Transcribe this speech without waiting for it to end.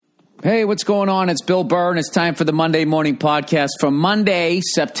Hey, what's going on? It's Bill Burr, and it's time for the Monday Morning Podcast for Monday,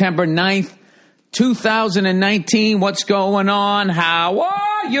 September 9th, 2019. What's going on? How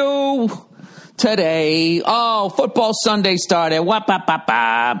are you today? Oh, football Sunday started.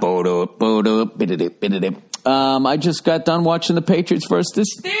 I just got done watching the Patriots versus the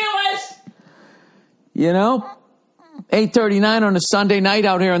Steelers. 8:39 on a Sunday night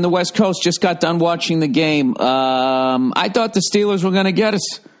out here on the West Coast. Just got done watching the game. I thought the Steelers were going to get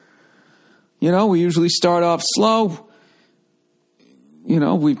us. We usually start off slow.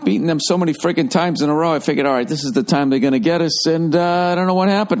 We've beaten them so many freaking times in a row. I figured, all right, this is the time they're going to get us. And I don't know what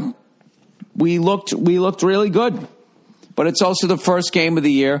happened. We looked really good. But it's also the first game of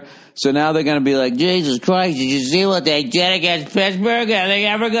the year. So now they're going to be like, Jesus Christ, did you see what they did against Pittsburgh? Are they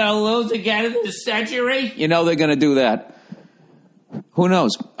ever going to lose again in the century? They're going to do that. Who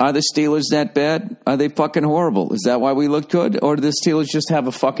knows? Are the Steelers that bad? Are they fucking horrible? Is that why we look good? Or do the Steelers just have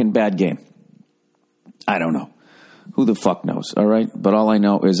a fucking bad game? I don't know. Who the fuck knows, all right? But all I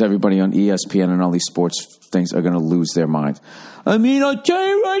know is everybody on ESPN and all these sports things are going to lose their minds. I mean, I'll tell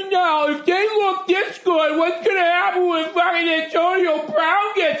you right now, if they look this good, what's going to happen when fucking Antonio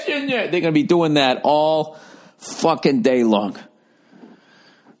Brown gets in there? They're going to be doing that all fucking day long.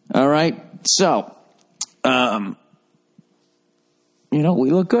 All right? So, we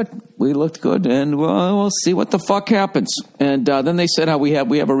look good. We looked good, and we'll see what the fuck happens. And then they said how we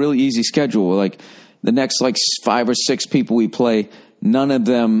have a really easy schedule. Like, the next, 5 or 6 people we play, none of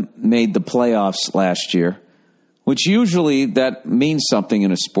them made the playoffs last year, which usually that means something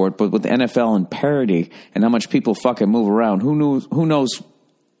in a sport. But with NFL and parity and how much people fucking move around, who knows?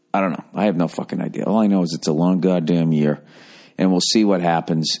 I don't know. I have no fucking idea. All I know is it's a long goddamn year, and we'll see what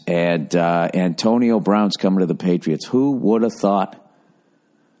happens. And Antonio Brown's coming to the Patriots. Who would have thought?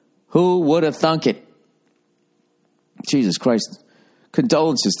 Who would have thunk it? Jesus Christ.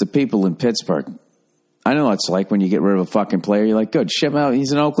 Condolences to people in Pittsburgh. I know what it's like when you get rid of a fucking player. You're like, good, ship him out.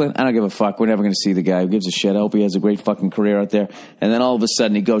 He's in Oakland. I don't give a fuck. We're never going to see the guy. Who gives a shit? I hope he has a great fucking career out there. And then all of a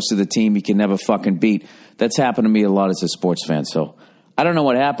sudden he goes to the team he can never fucking beat. That's happened to me a lot as a sports fan. So I don't know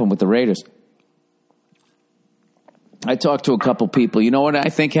what happened with the Raiders. I talked to a couple people. You know what I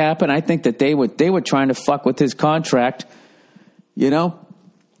think happened? I think that they were trying to fuck with his contract.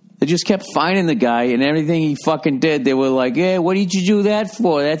 They just kept finding the guy, and everything he fucking did, they were like, hey, what did you do that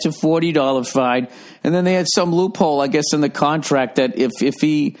for? That's a $40 fine. And then they had some loophole, I guess, in the contract that if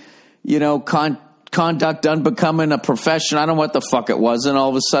he, conduct unbecoming a professional, I don't know what the fuck it was, and all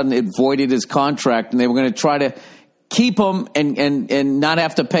of a sudden it voided his contract, and they were going to try to keep him and not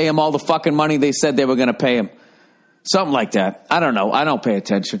have to pay him all the fucking money they said they were going to pay him. Something like that. I don't know. I don't pay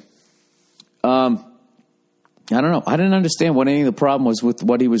attention. I don't know. I didn't understand what any of the problem was with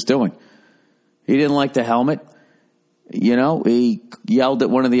what he was doing. He didn't like the helmet. He yelled at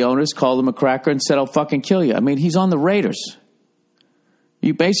one of the owners, called him a cracker, and said, I'll fucking kill you. I mean, he's on the Raiders.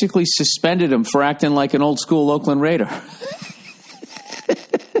 You basically suspended him for acting like an old school Oakland Raider.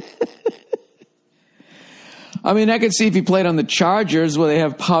 I mean, I could see if he played on the Chargers where they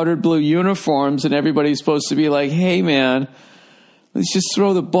have powdered blue uniforms and everybody's supposed to be like, hey, man, let's just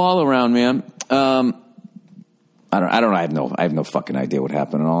throw the ball around, man. I don't know. I have no fucking idea what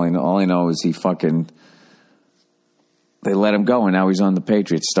happened. And all I know is they let him go, and now he's on the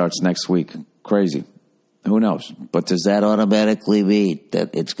Patriots. Starts next week. Crazy. Who knows? But does that automatically mean that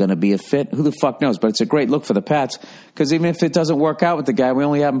it's going to be a fit? Who the fuck knows? But it's a great look for the Pats, because even if it doesn't work out with the guy, we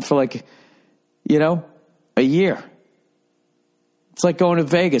only have him for a year. It's like going to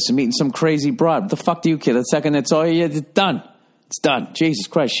Vegas and meeting some crazy broad. What the fuck do you care? The second it's all, it's done. It's done. Jesus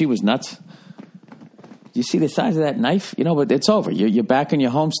Christ, she was nuts. You see the size of that knife? But it's over. You're back in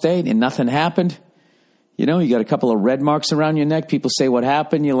your home state and nothing happened. You got a couple of red marks around your neck. People say what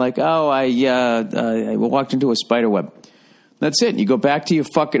happened. You're like, oh, I walked into a spider web. That's it. You go back to your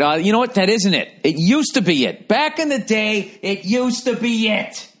fucking... you know what? That isn't it. It used to be it. Back in the day, it used to be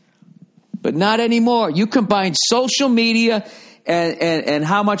it. But not anymore. You combine social media and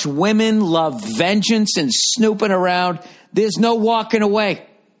how much women love vengeance and snooping around. There's no walking away.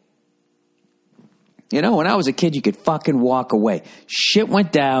 When I was a kid, you could fucking walk away. Shit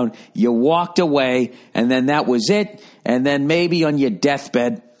went down, you walked away, and then that was it. And then maybe on your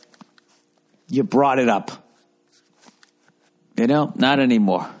deathbed, you brought it up. Not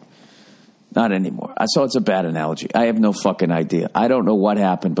anymore. Not anymore. So it's a bad analogy. I have no fucking idea. I don't know what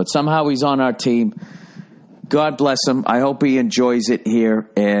happened, but somehow he's on our team. God bless him. I hope he enjoys it here.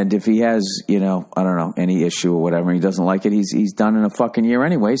 And if he has, I don't know, any issue or whatever, he doesn't like it, he's done in a fucking year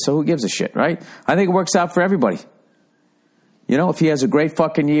anyway, so who gives a shit, right? I think it works out for everybody. If he has a great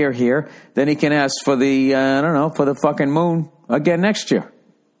fucking year here, then he can ask for the, for the fucking moon again next year.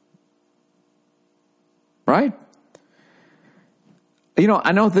 right? You know,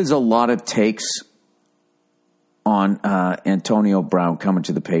 I know there's a lot of takes on Antonio Brown coming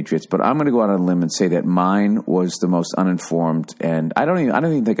to the Patriots, but I'm going to go out on a limb and say that mine was the most uninformed, and I don't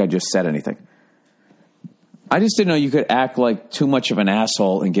even think I just said anything. I just didn't know you could act like too much of an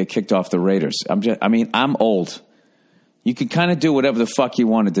asshole and get kicked off the Raiders. I'm old. You could kind of do whatever the fuck you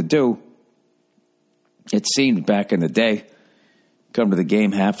wanted to do. It seemed back in the day. Come to the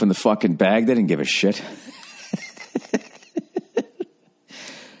game half in the fucking bag. They didn't give a shit.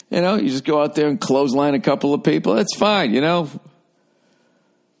 You know, you just go out there and clothesline a couple of people. That's fine, you know.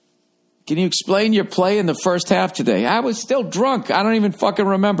 Can you explain your play in the first half today? I was still drunk. I don't even fucking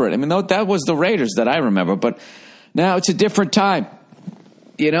remember it. I mean, that was the Raiders that I remember, but now it's a different time.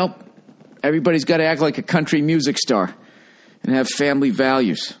 You know, everybody's got to act like a country music star and have family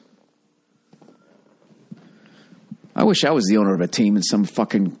values. I wish I was the owner of a team and some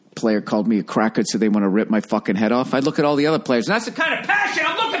fucking player called me a cracker so they want to rip my fucking head off. I'd look at all the other players, and that's the kind of passion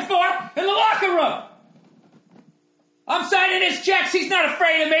I'm looking for in the locker room. I'm signing his checks. He's not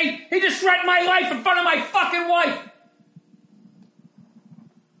afraid of me. He just threatened my life in front of my fucking wife.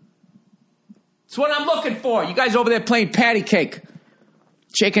 That's what I'm looking for. You guys over there playing patty cake.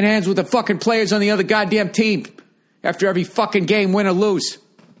 Shaking hands with the fucking players on the other goddamn team after every fucking game, win or lose.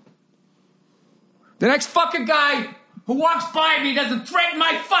 The next fucking guy who walks by me doesn't threaten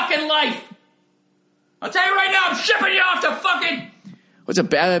my fucking life. I'll tell you right now, I'm shipping you off to fucking... What's a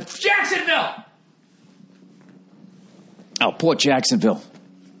bad... Jacksonville! Oh, poor Jacksonville.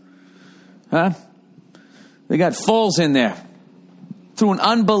 Huh? They got Foles in there. Threw an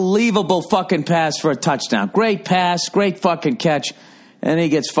unbelievable fucking pass for a touchdown. Great pass, great fucking catch. And he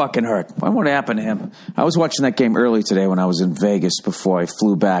gets fucking hurt. What happened to him? I was watching that game early today when I was in Vegas before I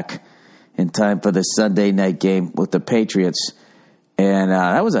flew back in time for the Sunday night game with the Patriots. And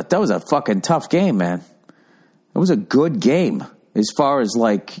that was a fucking tough game, man. It was a good game as far as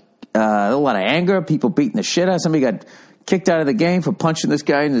like a lot of anger, people beating the shit out of somebody, got kicked out of the game for punching this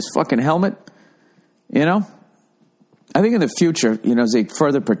guy in his fucking helmet. You know? I think in the future, you know, as they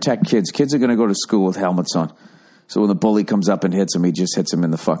further protect kids are going to go to school with helmets on. So when the bully comes up and hits him, he just hits him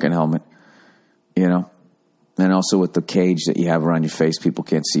in the fucking helmet. You know? And also with the cage that you have around your face, people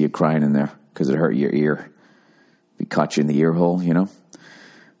can't see you crying in there because it hurt your ear. It caught you in the ear hole, you know?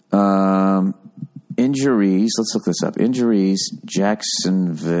 Injuries. Let's look this up. Injuries.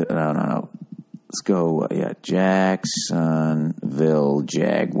 Jacksonville. No. Let's go. Jacksonville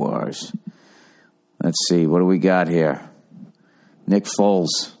Jaguars. Let's see. What do we got here? Nick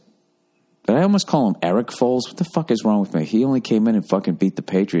Foles. Did I almost call him Eric Foles? What the fuck is wrong with me? He only came in and fucking beat the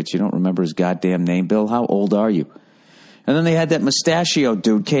Patriots. You don't remember his goddamn name, Bill? How old are you? And then they had that mustachio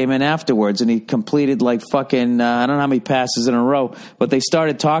dude came in afterwards, and he completed like fucking, I don't know how many passes in a row, but they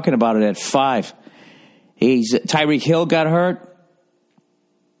started talking about it at 5. Tyreek Hill got hurt.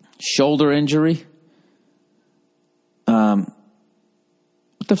 Shoulder injury. What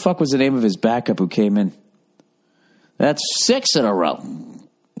the fuck was the name of his backup who came in? That's 6 in a row.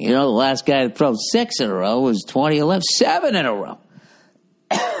 You know, the last guy to throw 6 in a row was 2011. 7 in a row.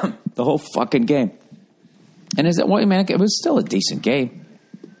 The whole fucking game. And it was still a decent game.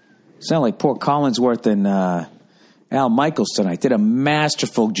 Sounded like poor Collinsworth and Al Michaels tonight did a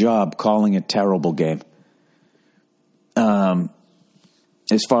masterful job calling a terrible game.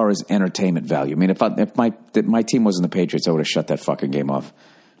 As far as entertainment value. I mean, if my team wasn't the Patriots, I would have shut that fucking game off.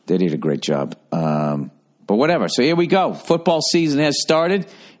 They did a great job. But whatever. So here we go. Football season has started.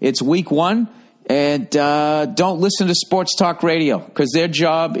 It's week 1. And don't listen to sports talk radio because their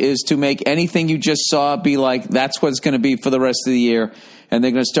job is to make anything you just saw be like, that's what it's going to be for the rest of the year. And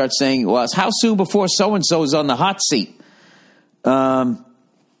they're going to start saying, well, how soon before so-and-so is on the hot seat? What's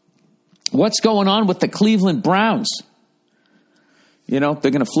going on with the Cleveland Browns? You know,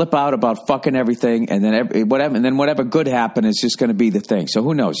 they're going to flip out about fucking everything, and then whatever good happened is just going to be the thing. So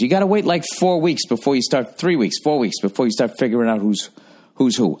who knows? You got to wait like 4 weeks before you start, 3 weeks, 4 weeks before you start figuring out who's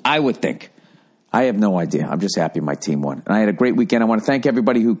who. I would think. I have no idea. I'm just happy my team won. And I had a great weekend. I want to thank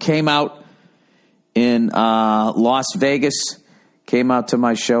everybody who came out in Las Vegas, came out to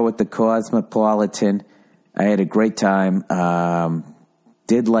my show at the Cosmopolitan. I had a great time.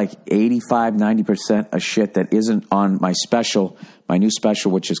 Did like 85, 90% of shit that isn't on my special, my new special,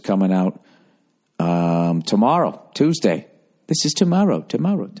 which is coming out tomorrow, Tuesday. This is tomorrow.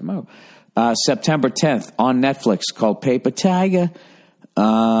 September 10th on Netflix called Paper Tiger.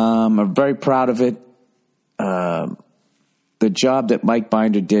 I'm very proud of it. The job that Mike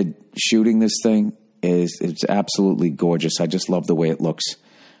Binder did shooting this thing it's absolutely gorgeous. I just love the way it looks.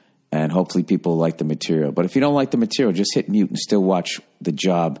 And hopefully people like the material. But if you don't like the material, just hit mute and still watch the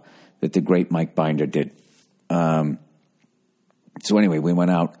job that the great Mike Binder did. So anyway, we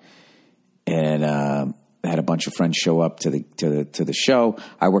went out and had a bunch of friends show up to the show.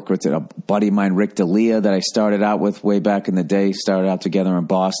 I worked with a buddy of mine, Rick D'Elia, that I started out with way back in the day. Started out together in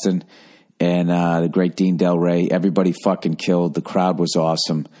Boston, and the great Dean Del Rey. Everybody fucking killed. The crowd was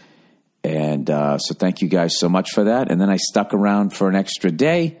awesome, and so thank you guys so much for that. And then I stuck around for an extra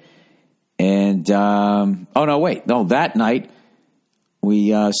day, and that night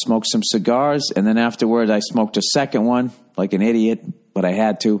we smoked some cigars, and then afterward I smoked a second one like an idiot, but I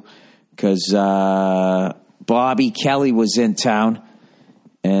had to. Because Bobby Kelly was in town,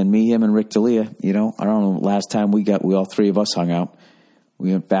 and me, him, and Rick D'Elia, I don't know, last time we all three of us hung out.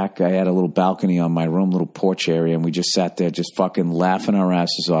 We went back, I had a little balcony on my room, little porch area, and we just sat there just fucking laughing our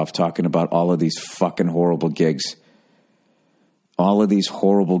asses off, talking about all of these fucking horrible gigs. All of these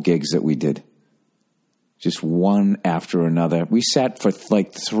horrible gigs that we did. Just one after another. We sat for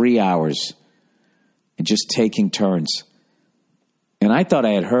like 3 hours and just taking turns. And I thought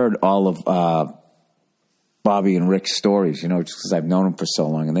I had heard all of Bobby and Rick's stories, just because I've known them for so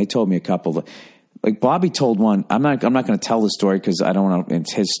long. And they told me a couple. Like Bobby told one. I'm not going to tell the story because I don't want to.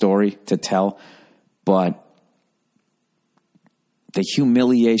 It's his story to tell. But the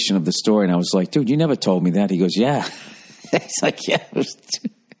humiliation of the story, and I was like, dude, you never told me that. He goes, yeah. It's like, yeah, it was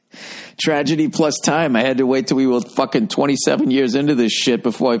tragedy plus time. I had to wait till we were fucking 27 years into this shit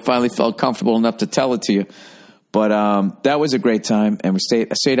before I finally felt comfortable enough to tell it to you. But that was a great time, and I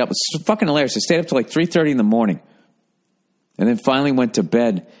stayed up. It was fucking hilarious. I stayed up till like 3:30 in the morning, and then finally went to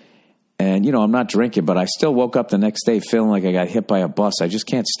bed. And, I'm not drinking, but I still woke up the next day feeling like I got hit by a bus. I just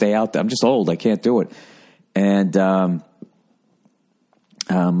can't stay out there. I'm just old. I can't do it. And my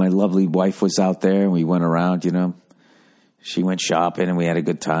lovely wife was out there, and we went around, She went shopping, and we had a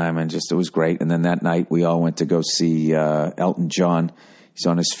good time, and it was great. And then that night, we all went to go see Elton John. He's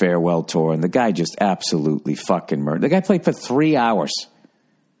on his farewell tour, and the guy just absolutely fucking murdered. The guy played for 3 hours.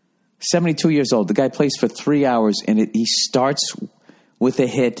 72 years old. The guy plays for 3 hours, and he starts with a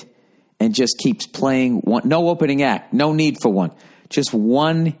hit and just keeps playing one. No opening act. No need for one. Just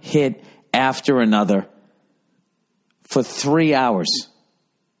one hit after another for 3 hours.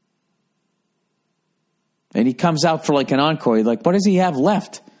 And he comes out for like an encore. You're like, what does he have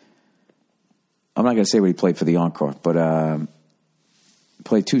left? I'm not going to say what he played for the encore, but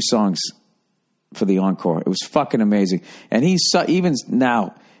played 2 songs for the encore. It was fucking amazing. And he's even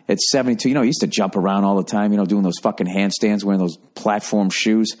now at 72, he used to jump around all the time, doing those fucking handstands, wearing those platform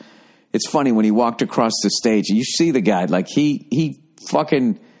shoes. It's funny when he walked across the stage, and you see the guy, like he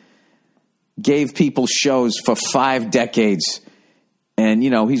fucking gave people shows for 5 decades. And,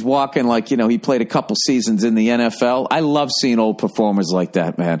 he's walking like, he played a couple seasons in the NFL. I love seeing old performers like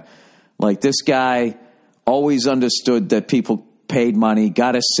that, man. Like this guy always understood that people paid money,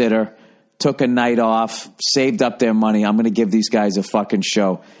 got a sitter, took a night off, saved up their money. I'm going to give these guys a fucking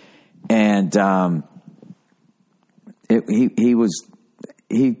show. And so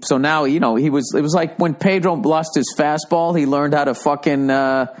now, it was like when Pedro lost his fastball, he learned how to fucking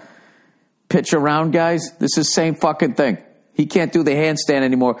pitch around guys. This is the same fucking thing. He can't do the handstand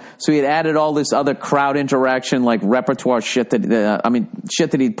anymore. So he had added all this other crowd interaction, like repertoire shit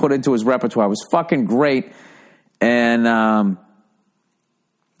shit that he'd put into his repertoire. It was fucking great. And,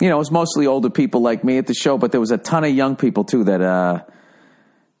 it was mostly older people like me at the show, but there was a ton of young people too that,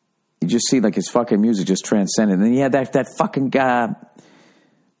 you just see like his fucking music just transcended. And then he had that fucking guy,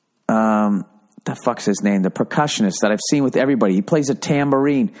 the fuck's his name? The percussionist that I've seen with everybody. He plays a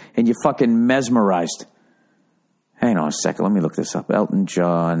tambourine and you're fucking mesmerized. Hang on a second. Let me look this up. Elton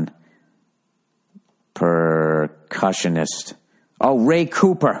John, percussionist. Oh, Ray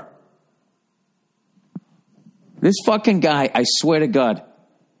Cooper. This fucking guy, I swear to God,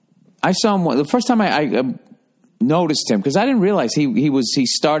 I saw him the first time I noticed him, because I didn't realize he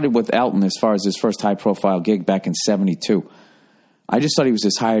started with Elton as far as his first high profile gig back in 72. I just thought he was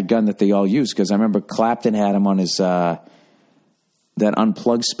this hired gun that they all used, because I remember Clapton had him on his that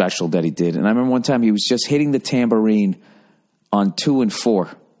Unplugged special that he did. And I remember one time he was just hitting the tambourine on 2 and 4.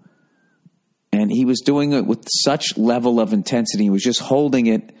 And he was doing it with such level of intensity. He was just holding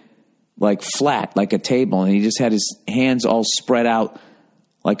it like flat, like a table. And he just had his hands all spread out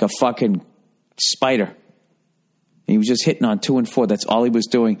like a fucking spider. He was just hitting on 2 and 4. That's all he was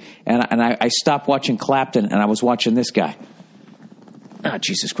doing. And I stopped watching Clapton, and I was watching this guy. Oh,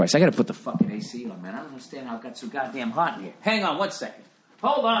 Jesus Christ. I got to put the fucking AC on, man. I don't understand how it got so goddamn hot in here. Hang on 1 second.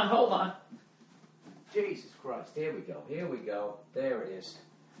 Hold on. Jesus Christ. Here we go. There it is.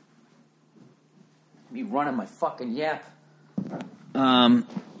 Me running my fucking yap. And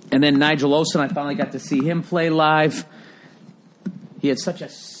then Nigel Olsen, I finally got to see him play live. He had such a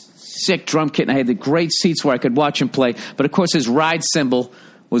sick drum kit, and I had the great seats where I could watch him play. But, of course, his ride cymbal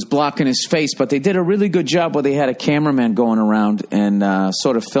was blocking his face. But they did a really good job where they had a cameraman going around and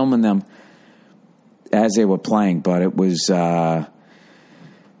sort of filming them as they were playing. But it was,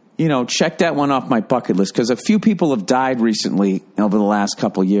 check that one off my bucket list, because a few people have died recently over the last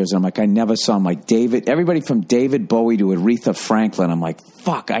couple of years. I'm like, I never saw them. Like everybody from David Bowie to Aretha Franklin. I'm like,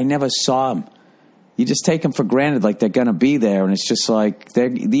 fuck, I never saw them. You just take them for granted, like they're going to be there, and it's just like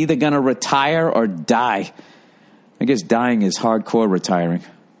they're either going to retire or die. I guess dying is hardcore retiring.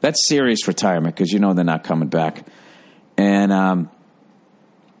 That's serious retirement, because they're not coming back. And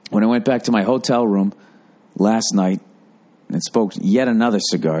when I went back to my hotel room last night and smoked yet another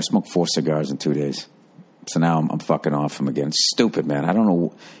cigar, I smoked 4 cigars in 2 days. So now I'm fucking off them again. It's stupid, man. I don't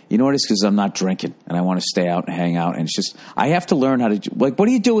know. You know what it is? Because I'm not drinking, and I want to stay out and hang out. And it's just, I have to learn how to, like, what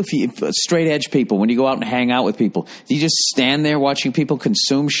do you do if straight edge people, when you go out and hang out with people? Do you just stand there watching people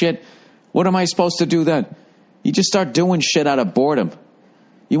consume shit? What am I supposed to do then? You just start doing shit out of boredom.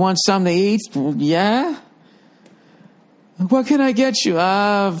 You want something to eat? Yeah? What can I get you?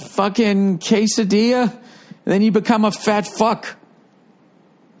 Fucking quesadilla? And then you become a fat fuck.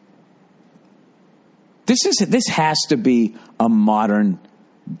 This has to be a modern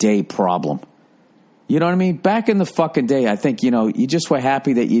day problem. You know what I mean? Back in the fucking day, I think, you just were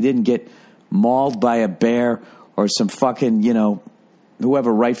happy that you didn't get mauled by a bear, or some fucking,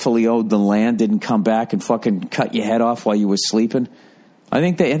 whoever rightfully owed the land didn't come back and fucking cut your head off while you were sleeping. I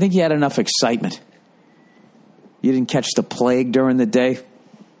think you had enough excitement. You didn't catch the plague during the day.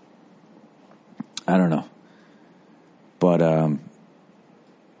 I don't know. But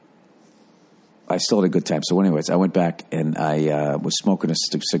I still had a good time. So anyways, I went back and I was smoking a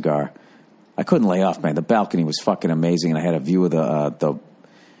cigar. I couldn't lay off, man. The balcony was fucking amazing, and I had a view of the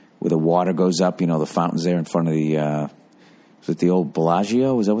where the water goes up, the fountains there in front of the, was it the old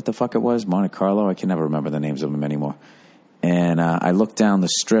Bellagio? Was that what the fuck it was? Monte Carlo? I can never remember the names of them anymore. And I looked down the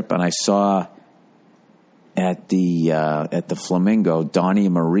strip, and I saw at the Flamingo, Donnie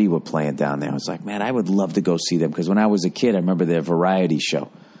and Marie were playing down there. I was like, man, I would love to go see them, because when I was a kid, I remember their variety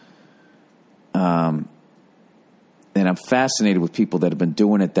show. And I'm fascinated with people that have been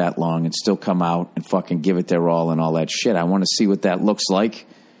doing it that long and still come out and fucking give it their all and all that shit. I want to see what that looks like.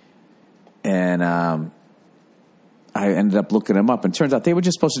 And I ended up looking them up, and turns out they were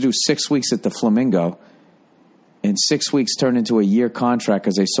just supposed to do 6 weeks at the Flamingo, and 6 weeks turned into a year contract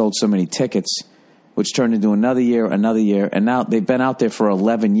because they sold so many tickets, which turned into another year, and now they've been out there for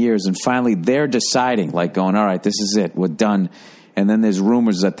 11 years, and finally they're deciding, like going, all right, this is it, we're done. And then there's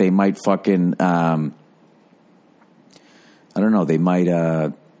rumors that they might fucking, I don't know, they might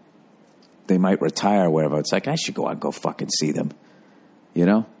retire or whatever. It's like, I should go out and go fucking see them,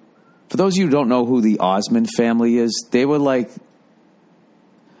 For those of you who don't know who the Osmond family is, they were like,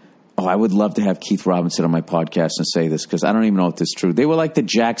 I would love to have Keith Robinson on my podcast and say this, because I don't even know if this is true. They were like the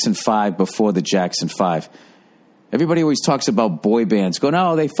Jackson 5 before the Jackson 5. Everybody always talks about boy bands. Go,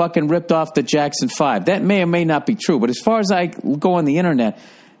 no, they fucking ripped off the Jackson 5. That may or may not be true. But as far as I go on the internet,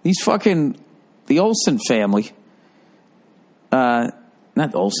 the Olsen family, not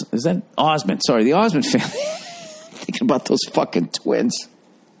Olsen, is that Osmond? Sorry, the Osmond family. Thinking about those fucking twins.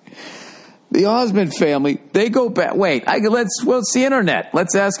 The Osmond family, they go back. Wait, it's the internet.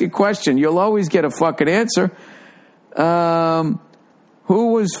 Let's ask a question. You'll always get a fucking answer.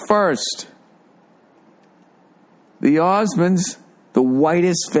 Who was first? The Osmonds, the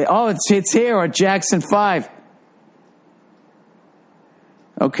whitest. It's here, or Jackson 5.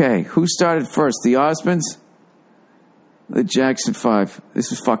 Okay, who started first? The Osmonds? The Jackson 5.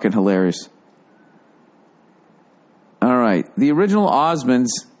 This is fucking hilarious. All right. The original Osmonds,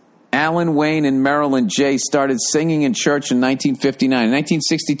 Alan Wayne and Marilyn J., started singing in church in 1959. In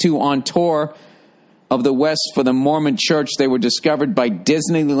 1962, on tour of the West for the Mormon Church, they were discovered by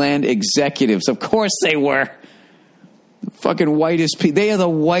Disneyland executives. Of course they were. The fucking whitest people. They are the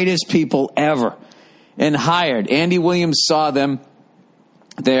whitest people ever. And hired. Andy Williams saw them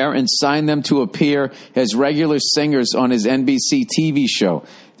there and signed them to appear as regular singers on his NBC TV show.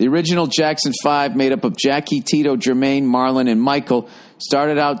 The original Jackson 5, made up of Jackie, Tito, Jermaine, Marlon, and Michael,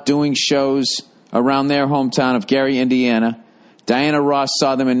 started out doing shows around their hometown of Gary, Indiana. Diana Ross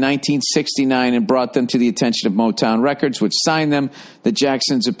saw them in 1969 and brought them to the attention of Motown Records, which signed them. The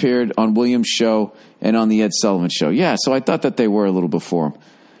Jacksons appeared on Williams' show and on the Ed Sullivan Show. Yeah, so I thought that they were a little before him.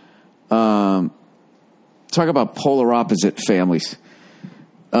 Talk about polar opposite families.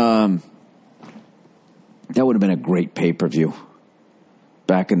 That would have been a great pay-per-view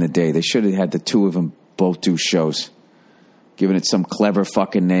back in the day. They should have had the two of them both do shows, giving it some clever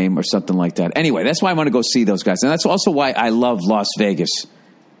fucking name or something like that. Anyway, that's why I want to go see those guys. And that's also why I love Las Vegas.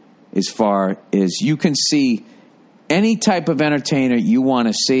 as far as you can see any type of entertainer you want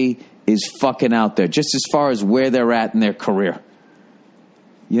to see is fucking out there, just as far as where they're at in their career.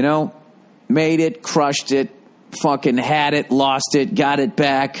 You know, made it, crushed it, fucking had it, lost it, got it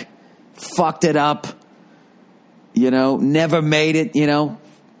back, fucked it up, you know, never made it, you know,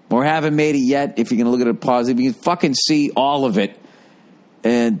 or haven't made it yet. If you're going to look at it positive, you can fucking see all of it.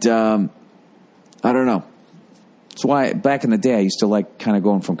 And I don't know. That's why back in the day I used to like kind of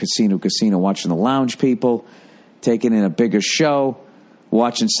going from casino to casino, watching the lounge people, taking in a bigger show,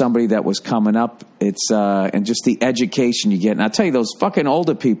 watching somebody that was coming up. It's and just the education you get. And I'll tell you, those fucking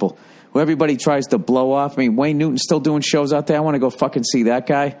older people who everybody tries to blow off. I mean, Wayne Newton's still doing shows out there. I want to go fucking see that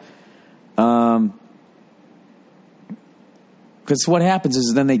guy. Because what happens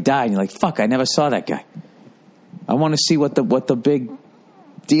is then they die, and you're like, fuck, I never saw that guy. I want to see what the big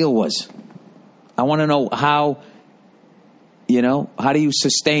deal was. I want to know how, you know, how do you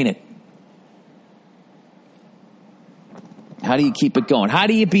sustain it? How do you keep it going? How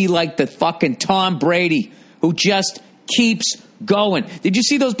do you be like the fucking Tom Brady who just keeps going? Did you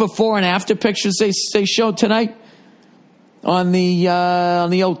see those before and after pictures they showed tonight on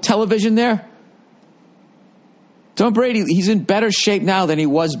the old television there? Tom Brady, he's in better shape now than he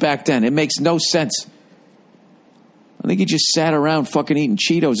was back then. It makes no sense. I think he just sat around fucking eating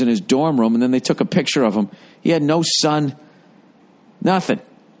Cheetos in his dorm room, and then they took a picture of him. He had no sun, nothing.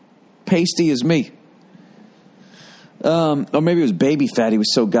 Pasty as me. Or maybe it was baby fat. He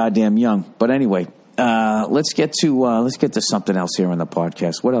was so goddamn young. But anyway, let's get to something else here on the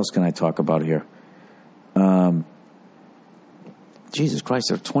podcast. What else can I talk about here? Jesus Christ,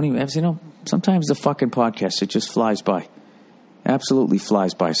 there are 20 minutes. You know, sometimes the fucking podcast, it just flies by. Absolutely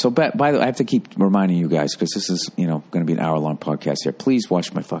flies by. So, by the way, I have to keep reminding you guys, because this is, you know, going to be an hour-long podcast here. Please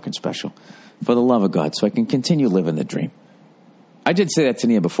watch my fucking special, for the love of God, so I can continue living the dream. I did say that to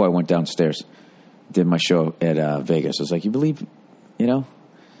Nia before I went downstairs. Did my show at Vegas. I was like, you believe, you know,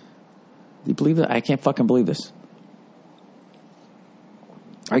 do you believe that? I can't fucking believe this.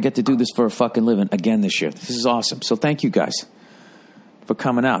 I get to do this for a fucking living again this year. This is awesome. So thank you guys for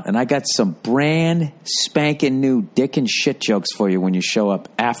coming out. And I got some brand spanking new dick and shit jokes for you when you show up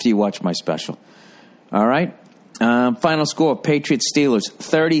after you watch my special. All right? Final score, Patriots-Steelers,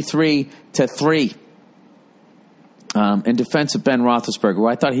 33-3. In defense of Ben Roethlisberger, who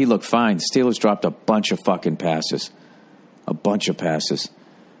I thought he looked fine, the Steelers dropped a bunch of fucking passes. A bunch of passes.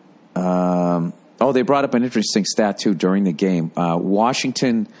 They brought up an interesting stat, too, during the game.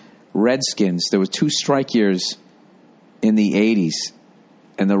 Washington Redskins, there was 2 strike years in the 80s,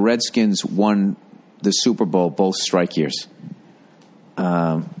 and the Redskins won the Super Bowl both strike years.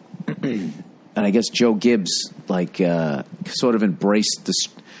 And I guess Joe Gibbs, sort of embraced this.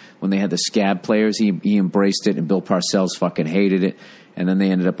 When they had the scab players, he embraced it, and Bill Parcells fucking hated it, and then they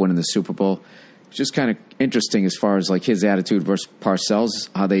ended up winning the Super Bowl. It's just kind of interesting as far as like his attitude versus Parcells,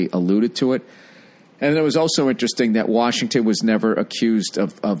 how they alluded to it. And it was also interesting that Washington was never accused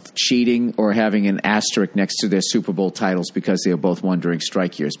of cheating or having an asterisk next to their Super Bowl titles because they were both won during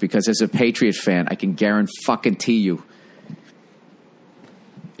strike years. Because as a Patriot fan, I can guarantee you,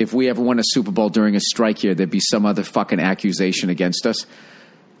 if we ever won a Super Bowl during a strike year, there'd be some other fucking accusation against us.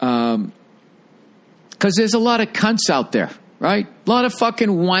 Because there's a lot of cunts out there, right? A lot of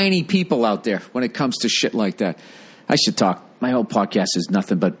fucking whiny people out there when it comes to shit like that. I should talk. My whole podcast is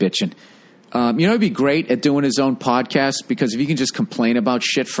nothing but bitching. You know, it'd be great at doing his own podcast, because if you can just complain about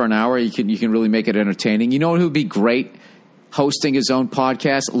shit for an hour, you can really make it entertaining. You know who would be great hosting his own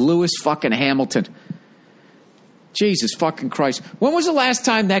podcast? Lewis fucking Hamilton. Jesus fucking Christ. When was the last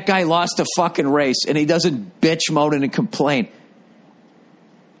time that guy lost a fucking race and he doesn't bitch, moan, and complain?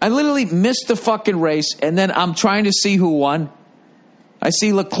 I literally missed the fucking race, and then I'm trying to see who won. I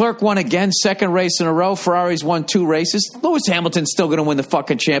see Leclerc won again, second race in a row. Ferrari's won 2 races. Lewis Hamilton's still going to win the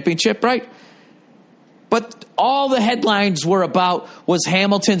fucking championship, right? But all the headlines were about was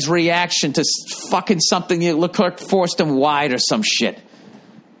Hamilton's reaction to fucking something. Leclerc forced him wide or some shit.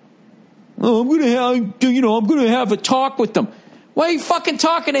 Oh, I'm going to have a talk with them. Why are you fucking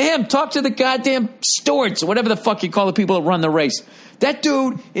talking to him? Talk to the goddamn stewards, or whatever the fuck you call the people that run the race. That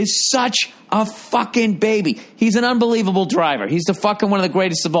dude is such a fucking baby. He's an unbelievable driver. He's the fucking one of the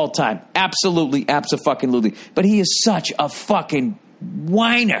greatest of all time. Absolutely, abso-fucking-lutely. But he is such a fucking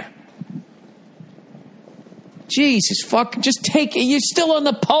whiner. Jesus, fucking just take it. You're still on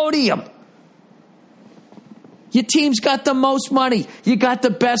the podium. Your team's got the most money. You got the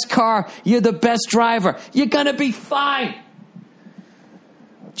best car. You're the best driver. You're going to be fine.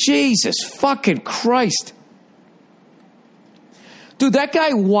 Jesus fucking Christ. Dude, that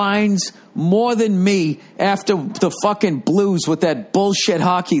guy whines more than me after the fucking Blues with that bullshit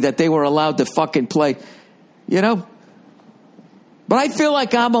hockey that they were allowed to fucking play. You know? But I feel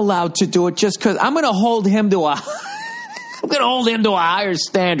like I'm allowed to do it just because I'm going to hold him to a higher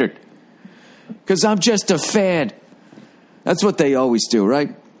standard. Because I'm just a fan. That's what they always do,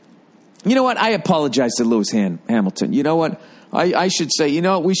 right? You know what? I apologize to Lewis Hamilton. You know what? I should say, you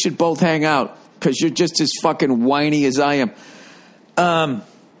know what? We should both hang out because you're just as fucking whiny as I am.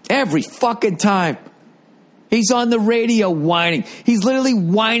 Every fucking time. He's on the radio whining. He's literally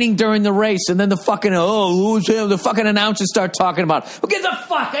whining during the race. And then the fucking, who's him? The fucking announcers start talking about, who gives a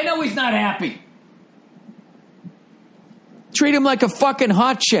fuck? I know he's not happy. Treat him like a fucking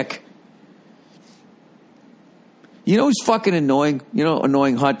hot chick. You know who's fucking annoying? You know,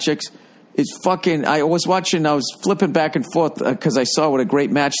 annoying hot chicks? It's fucking, I was flipping back and forth because I saw what a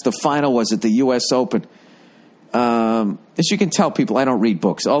great match the final was at the U.S. Open. As you can tell, people, I don't read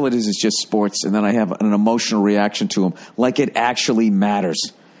books. All it is just sports, and then I have an emotional reaction to them, like it actually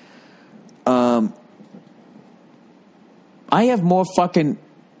matters. I get more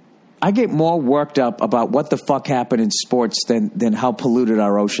worked up about what the fuck happened in sports than how polluted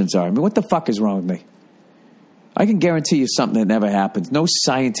our oceans are. I mean, what the fuck is wrong with me? I can guarantee you something that never happens. No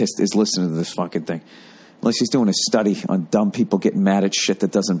scientist is listening to this fucking thing. Unless he's doing a study on dumb people getting mad at shit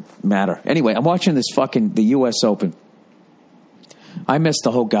that doesn't matter. Anyway, I'm watching the U.S. Open. I missed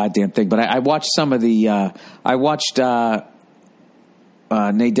the whole goddamn thing, but I watched some of the,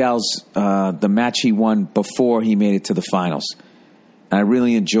 Nadal's, the match he won before he made it to the finals. And I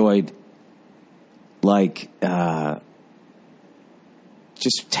really enjoyed,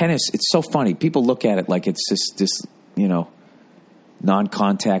 just tennis. It's so funny. People look at it like it's just this,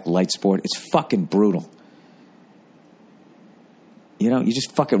 non-contact light sport. It's fucking brutal. You're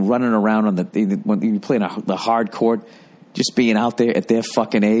just fucking running around when you play on the hard court, just being out there at their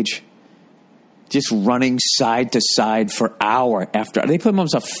fucking age, just running side to side for hour after. They play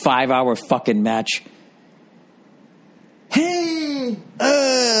almost a 5-hour fucking match. Hey,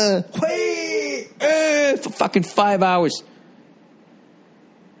 for fucking 5 hours.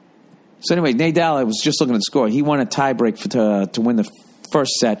 So anyway, Nadal, I was just looking at the score. He won a tiebreak to win the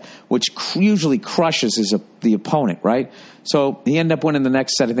first set, which usually crushes the opponent, right? So he ended up winning the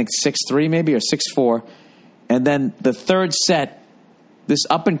next set, I think 6-3 maybe, or 6-4. And then the third set, this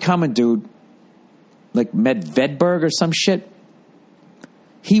up-and-coming dude, like Medvedberg or some shit,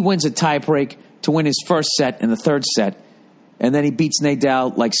 he wins a tiebreak to win his first set and the third set. And then he beats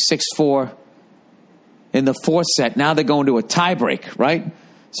Nadal like 6-4 in the fourth set. Now they're going to a tiebreak, right?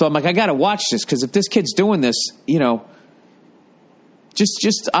 So I'm like, I got to watch this because if this kid's doing this,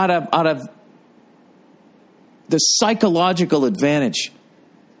 just out of the psychological advantage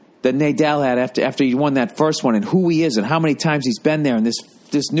that Nadal had after he won that first one and who he is and how many times he's been there and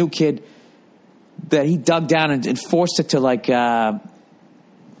this new kid that he dug down and forced it to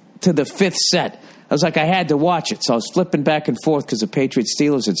to the fifth set. I was like, I had to watch it. So I was flipping back and forth because the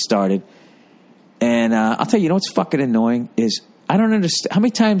Patriots-Steelers had started. And I'll tell you, what's fucking annoying is I don't understand. How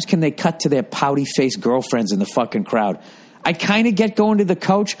many times can they cut to their pouty-faced girlfriends in the fucking crowd? I kind of get going to the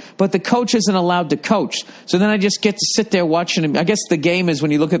coach, but the coach isn't allowed to coach. So then I just get to sit there watching him. I guess the game is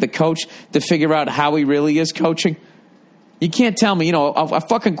when you look at the coach to figure out how he really is coaching. You can't tell me, a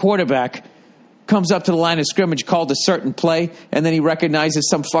fucking quarterback comes up to the line of scrimmage, called a certain play, and then he recognizes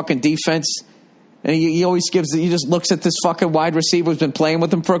some fucking defense. And he always he just looks at this fucking wide receiver who's been playing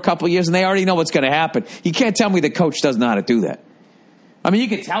with him for a couple of years, and they already know what's going to happen. You can't tell me the coach doesn't know how to do that. I mean, you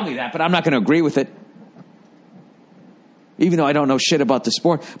can tell me that, but I'm not going to agree with it. Even though I don't know shit about the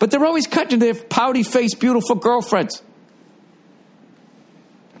sport. But they're always cutting their pouty-faced, beautiful girlfriends.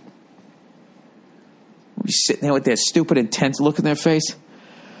 We're sitting there with their stupid, intense look in their face.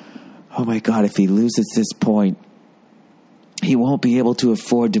 Oh, my God, if he loses this point, he won't be able to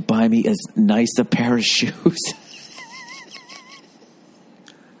afford to buy me as nice a pair of shoes.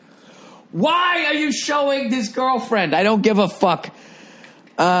 Why are you showing this girlfriend? I don't give a fuck.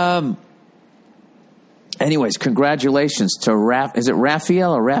 Anyways, congratulations to is it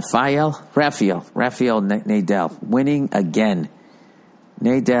Rafael or Rafael? Rafael Nadal winning again.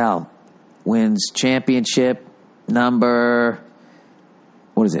 Nadal wins championship number,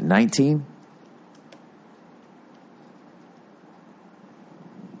 19?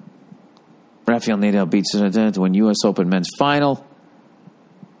 Rafael Nadal beats to win U.S. Open men's final.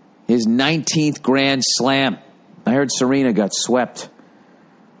 His 19th Grand Slam. I heard Serena got swept.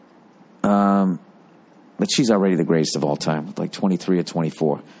 But she's already the greatest of all time, like 23 or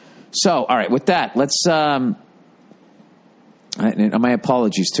 24. So, all right, with that, let's... and my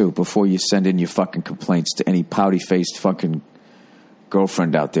apologies, too, before you send in your fucking complaints to any pouty-faced fucking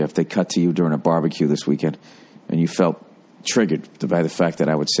girlfriend out there if they cut to you during a barbecue this weekend and you felt triggered by the fact that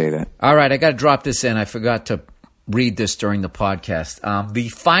I would say that. All right, I got to drop this in. I forgot to read this during the podcast. The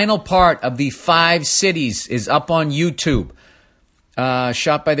final part of the 5 cities is up on YouTube.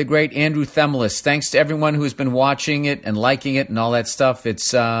 Shot by the great Andrew Themelis. Thanks to everyone who's been watching it and liking it and all that stuff.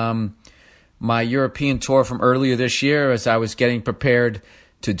 It's my European tour from earlier this year as I was getting prepared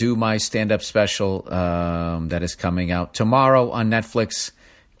to do my stand-up special that is coming out tomorrow on Netflix,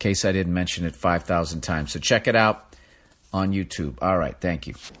 in case I didn't mention it 5,000 times. So check it out on YouTube. All right, thank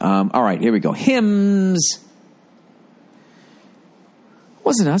you. All right, here we go. Hymns. It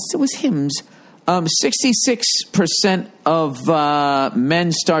wasn't us, it was hymns. 66% of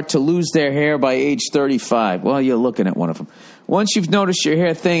men start to lose their hair by age 35. Well, you're looking at one of them. Once you've noticed your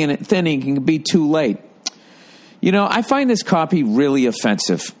hair thinning, it can be too late. You know, I find this copy really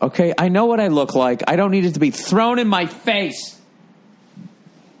offensive, okay? I know what I look like. I don't need it to be thrown in my face. I'm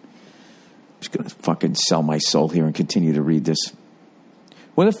just going to fucking sell my soul here and continue to read this.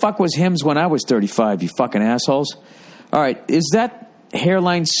 Where the fuck was Hims when I was 35, you fucking assholes? All right, is that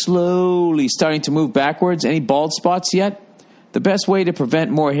hairline slowly starting to move backwards? Any bald spots yet? The best way to prevent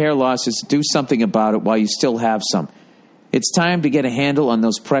more hair loss is to do something about it while you still have some. It's time to get a handle on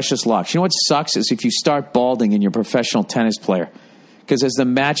those precious locks. You know what sucks is if you start balding and you're a professional tennis player. Because as the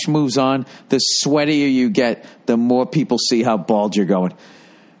match moves on, the sweatier you get, the more people see how bald you're going.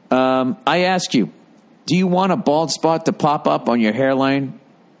 I ask you, do you want a bald spot to pop up on your hairline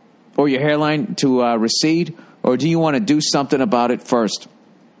or your hairline to recede? Or do you want to do something about it first?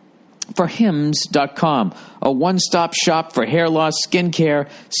 For Hims.com, a one-stop shop for hair loss, skincare,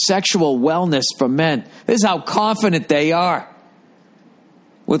 sexual wellness for men. This is how confident they are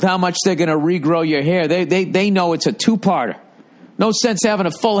with how much they're going to regrow your hair. They know it's a two-parter. No sense having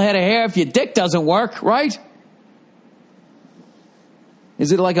a full head of hair if your dick doesn't work, right?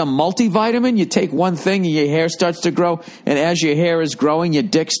 Is it like a multivitamin? You take one thing and your hair starts to grow, and as your hair is growing, your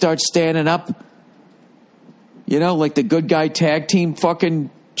dick starts standing up? You know, like the Good Guy Tag Team fucking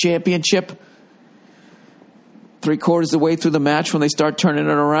championship. 3/4 of the way through the match when they start turning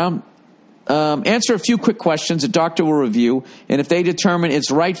it around. Answer a few quick questions a doctor will review, and if they determine it's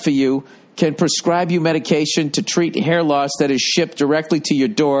right for you, can prescribe you medication to treat hair loss that is shipped directly to your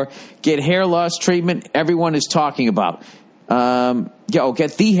door. Get hair loss treatment everyone is talking about.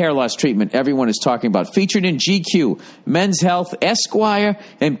 Get the hair loss treatment everyone is talking about. Featured in GQ, Men's Health, Esquire,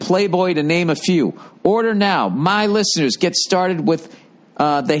 and Playboy, to name a few. Order now. My listeners, get started with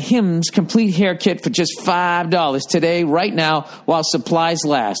the Hims Complete Hair Kit for just $5 today, right now, while supplies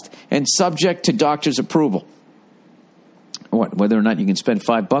last, and subject to doctor's approval. Whether or not you can spend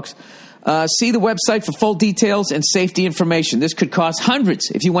 $5. See the website for full details and safety information. This could cost hundreds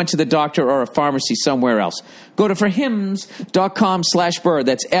if you went to the doctor or a pharmacy somewhere else. Go to forhims.com/Burr.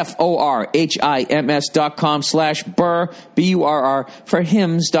 That's FORHIMS.com/Burr, BURR,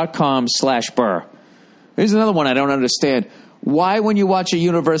 forhims.com/Burr. Here's another one I don't understand. Why, when you watch a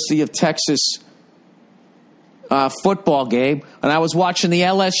University of Texas football game, and I was watching the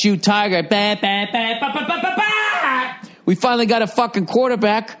LSU Tiger, we finally got a fucking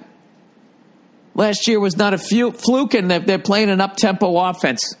quarterback. Last year was not a fluke, and they're playing an up-tempo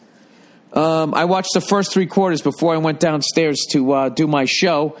offense. I watched the first 3 quarters before I went downstairs to do my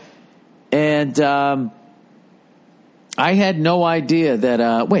show, and I had no idea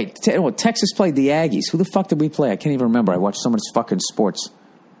that... Texas played the Aggies. Who the fuck did we play? I can't even remember. I watched so much fucking sports.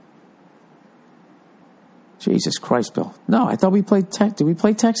 Jesus Christ, Bill. No, I thought we played... Did we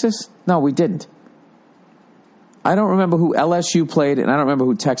play Texas? No, we didn't. I don't remember who LSU played, and I don't remember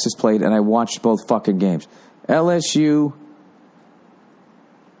who Texas played, and I watched both fucking games. LSU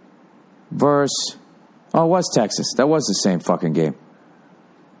versus... Oh, it was Texas. That was the same fucking game.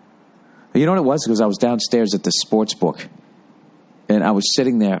 You know what it was? Because I was downstairs at the sports book, and I was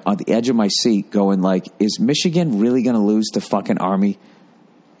sitting there on the edge of my seat going like, is Michigan really going to lose to fucking Army?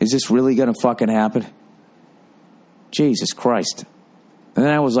 Is this really going to fucking happen? Jesus Christ. And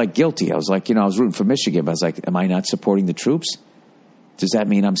then I was like guilty. I was like, I was rooting for Michigan, but I was like, am I not supporting the troops? Does that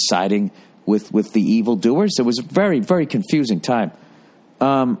mean I'm siding with the evildoers? It was a very, very confusing time.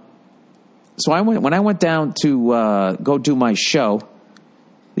 So when I went down to go do my show,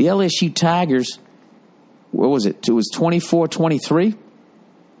 the LSU Tigers, what was it? It was 24-23.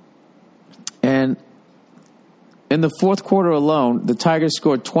 And in the fourth quarter alone, the Tigers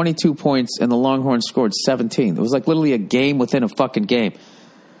scored 22 points and the Longhorns scored 17. It was like literally a game within a fucking game.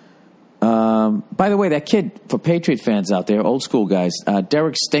 By the way, that kid, for Patriot fans out there, old school guys,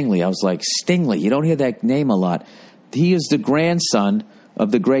 Derek Stingley. I was like, Stingley, you don't hear that name a lot. He is the grandson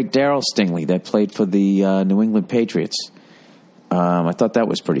of the great Darryl Stingley that played for the New England Patriots. I thought that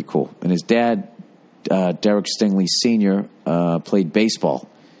was pretty cool. And his dad, Derek Stingley Sr., played baseball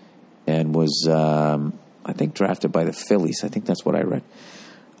and was, I think, drafted by the Phillies. I think that's what I read.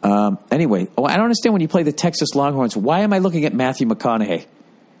 Anyway, I don't understand when you play the Texas Longhorns. Why am I looking at Matthew McConaughey?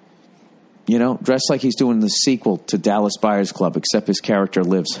 You know, dressed like he's doing the sequel to Dallas Buyers Club, except his character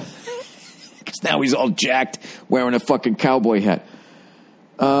lives. Because now he's all jacked, wearing a fucking cowboy hat.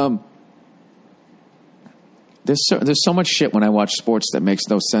 There's so much shit when I watch sports that makes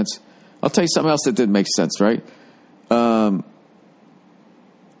no sense. I'll tell you something else that didn't make sense, right? I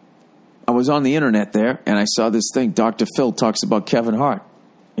was on the internet there, and I saw this thing. Dr. Phil talks about Kevin Hart.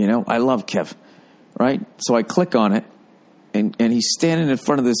 You know, I love Kev, right? So I click on it, and he's standing in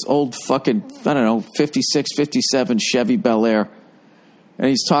front of this old fucking, I don't know, 56, 57 Chevy Bel Air, and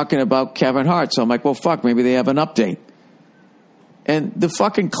he's talking about Kevin Hart. So I'm like, well, fuck, maybe they have an update. And the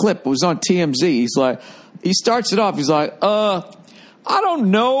fucking clip was on TMZ. He's like, he starts it off. He's like, I don't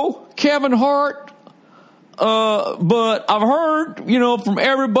know Kevin Hart, but I've heard, you know, from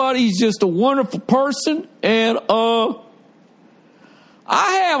everybody he's just a wonderful person. And I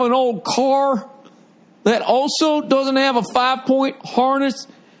have an old car that also doesn't have a 5-point harness.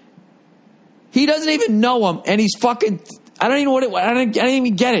 He doesn't even know him, and he's fucking. I don't even know what it. I didn't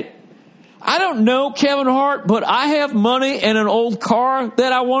even get it. I don't know Kevin Hart, but I have money and an old car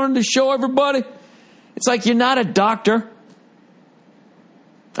that I wanted to show everybody. It's like, you're not a doctor.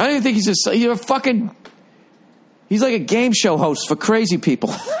 I don't even think you're a fucking. He's like a game show host for crazy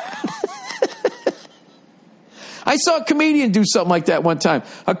people. I saw a comedian do something like that one time.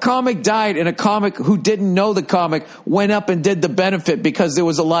 A comic died, and a comic who didn't know the comic went up and did the benefit because there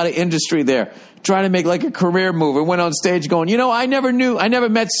was a lot of industry there trying to make like a career move, and went on stage going, you know, I never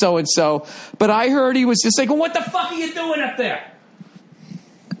met so-and-so, but I heard he was just like, well, what the fuck are you doing up there?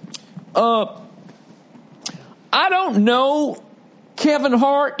 I don't know Kevin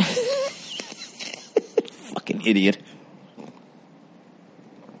Hart. Fucking idiot.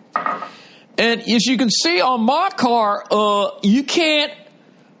 And as you can see on my car, you can't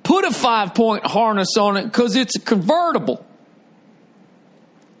put a 5-point harness on it because it's a convertible.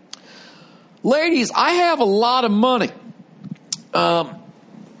 Ladies, I have a lot of money. I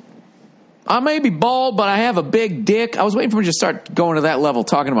may be bald, but I have a big dick. I was waiting for him to start going to that level,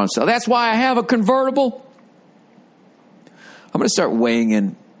 talking about himself. That's why I have a convertible. I'm going to start weighing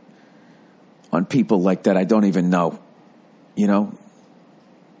in on people like that I don't even know, you know.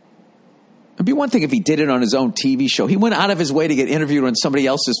 It'd be one thing if he did it on his own TV show. He went out of his way to get interviewed on somebody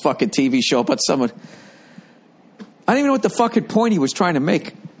else's fucking TV show about someone. I don't even know what the fucking point he was trying to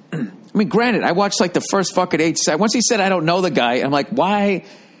make. I mean, granted, I watched like the first fucking 8 seconds. Once he said, I don't know the guy, I'm like, why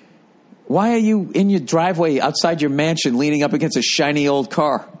are you in your driveway outside your mansion leaning up against a shiny old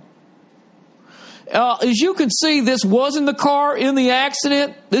car? As you can see, this wasn't the car in the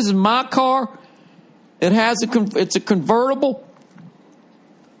accident. This is my car. It's a convertible.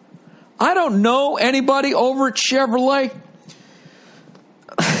 I don't know anybody over at Chevrolet.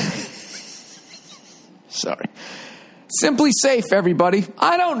 Sorry. Simply Safe, everybody.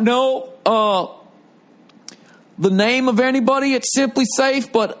 I don't know the name of anybody at Simply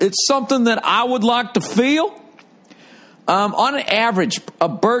Safe, but it's something that I would like to feel. On an average, a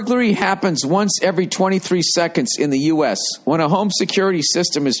burglary happens once every 23 seconds in the U.S. When a home security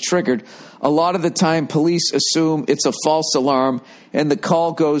system is triggered, a lot of the time police assume it's a false alarm and the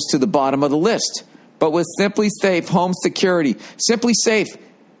call goes to the bottom of the list. But with Simply Safe Home Security,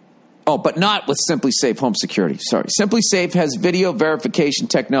 but not with Simply Safe Home Security. Sorry. Simply Safe has video verification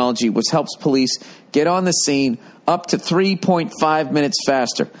technology which helps police get on the scene up to 3.5 minutes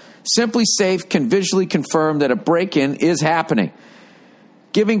faster. Simply Safe can visually confirm that a break-in is happening,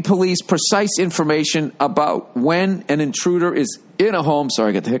 giving police precise information about when an intruder is in a home. Sorry,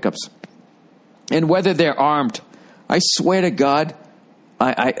 I got the hiccups. And whether they're armed. I swear to God,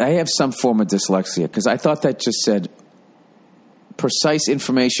 I have some form of dyslexia because I thought that just said precise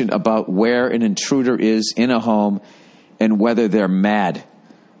information about where an intruder is in a home and whether they're mad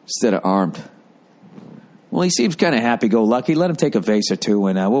instead of armed. Well, he seems kind of happy-go-lucky. Let him take a vase or two,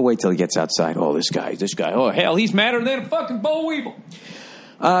 and we'll wait till he gets outside. Oh, this guy. Oh, hell, he's madder than a fucking boll weevil.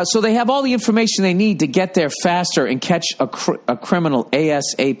 So they have all the information they need to get there faster and catch a criminal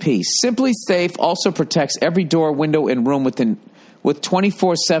ASAP. Simply Safe also protects every door, window, and room with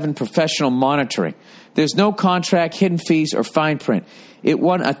 24/7 professional monitoring. There's no contract, hidden fees, or fine print. It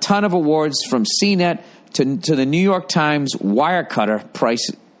won a ton of awards from CNET to the New York Times Wirecutter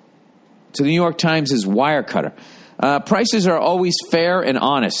price. To the New York Times' Wirecutter. Prices are always fair and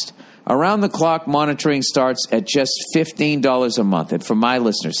honest. Around-the-clock monitoring starts at just $15 a month. And for my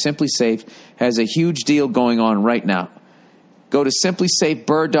listeners, Simply Safe has a huge deal going on right now. Go to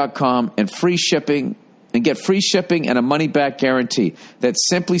simplysafebird.com and free shipping and get free shipping and a money-back guarantee. That's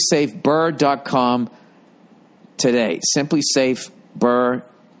simplysafebird.com today.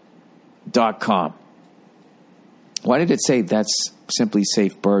 Simplysafebird.com. Why did it say that's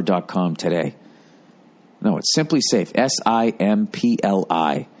simplysafebird.com today? No, it's Simply Safe.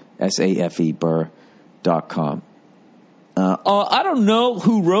 SIMPLISAFE Burr.com. I don't know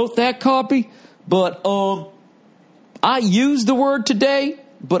who wrote that copy, but I used the word today,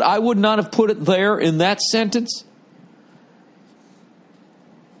 but I would not have put it there in that sentence.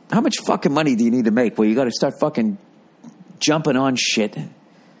 How much fucking money do you need to make? Well, you got to start fucking jumping on shit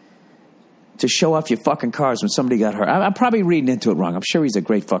to show off your fucking cars when somebody got hurt. I'm probably reading into it wrong. I'm sure he's a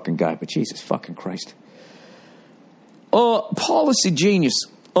great fucking guy, but Jesus fucking Christ. Policy Genius.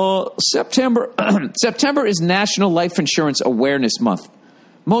 September is National Life Insurance Awareness Month.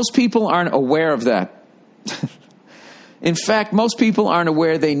 Most people aren't aware of that. In fact, most people aren't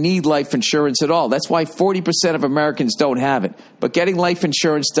aware they need life insurance at all. That's why 40% of Americans don't have it. But getting life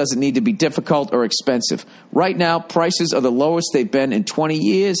insurance doesn't need to be difficult or expensive. Right now, prices are the lowest they've been in 20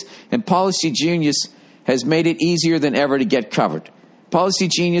 years, and Policy Genius has made it easier than ever to get covered. Policy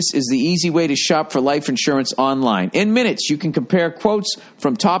Genius is the easy way to shop for life insurance online. In minutes, you can compare quotes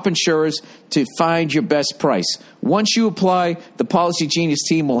from top insurers to find your best price. Once you apply, the Policy Genius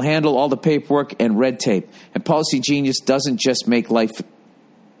team will handle all the paperwork and red tape. And Policy Genius doesn't just make life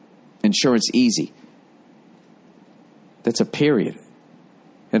insurance easy. That's a period.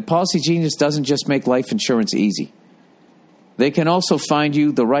 And Policy Genius doesn't just make life insurance easy. They can also find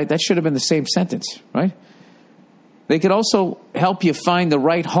you the right... That should have been the same sentence, right? They could also help you find the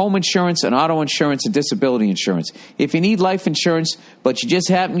right home insurance and auto insurance and disability insurance. If you need life insurance, but you just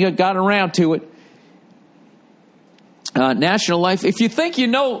haven't got around to it, National Life, if you think you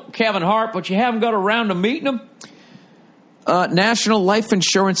know Kevin Hart, but you haven't got around to meeting him, National Life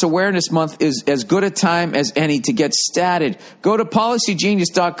Insurance Awareness Month is as good a time as any to get started. Go to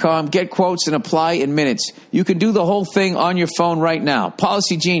PolicyGenius.com, get quotes, and apply in minutes. You can do the whole thing on your phone right now.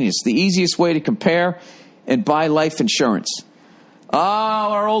 Policy Genius, the easiest way to compare and buy life insurance. Oh,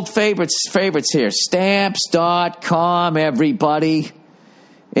 our old favorites here. Stamps.com, everybody.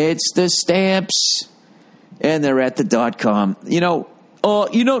 It's the stamps. And they're at the .com. No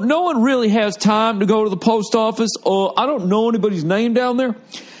one really has time to go to the post office. I don't know anybody's name down there.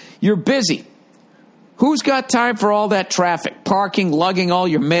 You're busy. Who's got time for all that traffic? Parking, lugging all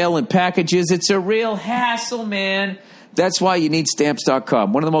your mail and packages. It's a real hassle, man. That's why you need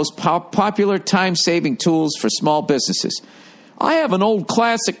Stamps.com, one of the most popular time-saving tools for small businesses. I have an old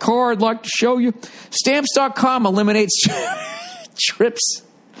classic car I'd like to show you. Stamps.com eliminates trips.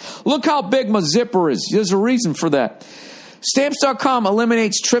 Look how big my zipper is. There's a reason for that. Stamps.com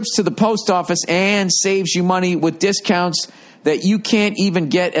eliminates trips to the post office and saves you money with discounts that you can't even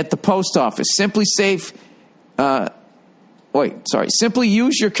get at the post office. Simply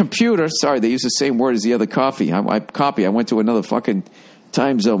use your computer. Sorry, they use the same word as the other copy. I went to another fucking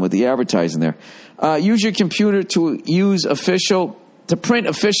time zone with the advertising there. Use your computer to print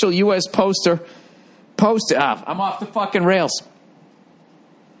official U.S. poster. I'm off the fucking rails.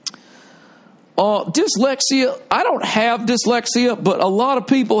 Dyslexia. I don't have dyslexia, but a lot of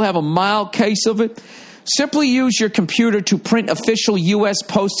people have a mild case of it. Simply use your computer to print official U.S.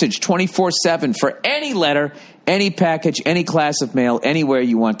 postage 24/7 for any letter, any package, any class of mail, anywhere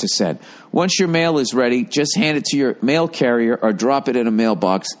you want to send. Once your mail is ready, just hand it to your mail carrier or drop it in a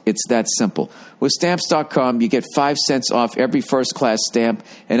mailbox. It's that simple. With Stamps.com, you get 5 cents off every first-class stamp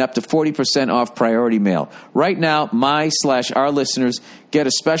and up to 40% off priority mail. Right now, our listeners get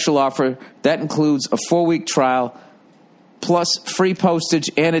a special offer that includes a 4-week trial, plus free postage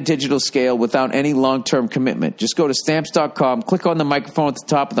and a digital scale without any long-term commitment. Just go to Stamps.com, click on the microphone at the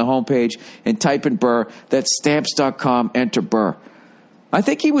top of the homepage, and type in Burr. That's Stamps.com, enter Burr. I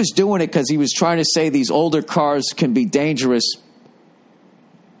think he was doing it because he was trying to say these older cars can be dangerous.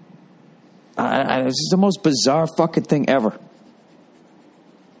 This is the most bizarre fucking thing ever.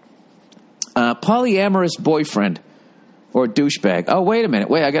 Polyamorous boyfriend or douchebag. Oh, wait a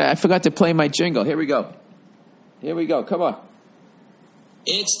minute. I forgot to play my jingle. Here we go. Come on.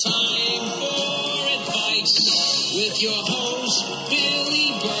 It's time for advice with your host,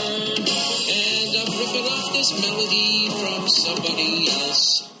 Billy Byrne. And I'm ripping off this melody from somebody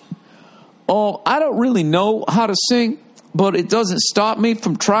else. Oh, I don't really know how to sing, but it doesn't stop me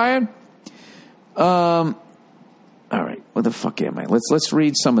from trying. All right, what the fuck am I? Let's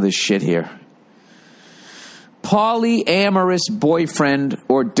read some of this shit here. Polyamorous boyfriend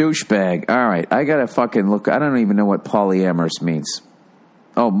or douchebag. All right, I gotta fucking look. I don't even know what polyamorous means.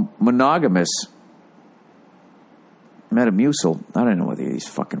 Oh, monogamous. Metamucil. I don't know what these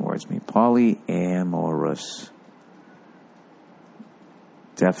fucking words mean. Polyamorous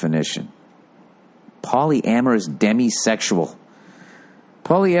definition. Polyamorous demisexual.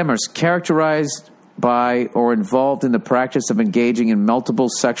 Polyamorous, characterized by or involved in the practice of engaging in multiple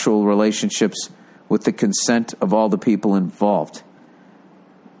sexual relationships with the consent of all the people involved.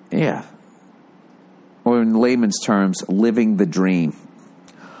 Yeah. Or in layman's terms, living the dream.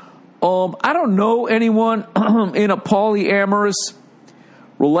 I don't know anyone in a polyamorous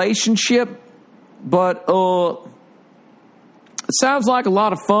relationship, but it sounds like a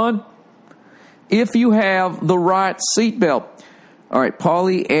lot of fun if you have the right seatbelt. All right,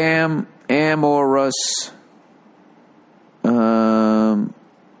 polyamorous.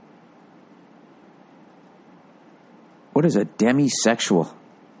 What is a demisexual?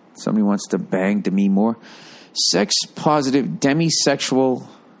 Somebody wants to bang Demi Moore. Sex positive demisexual.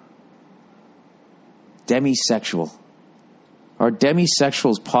 Demisexual. Are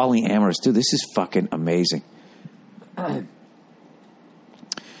demisexuals polyamorous? Dude, this is fucking amazing. You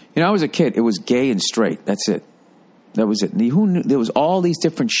know, I was a kid. It was gay and straight. That's it. That was it. Who knew? There was all these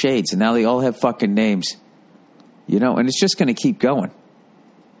different shades, and now they all have fucking names. You know, and it's just going to keep going.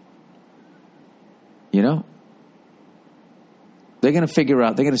 You know? They're going to figure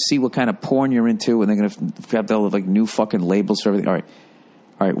out, they're going to see what kind of porn you're into, and they're going to have all like new fucking labels for everything. All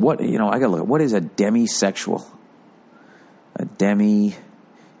right, what, you know, I got to look at, what is a demisexual?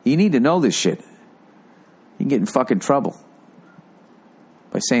 You need to know this shit. You can get in fucking trouble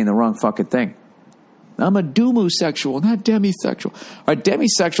by saying the wrong fucking thing. I'm a dumusexual, not demisexual. All right,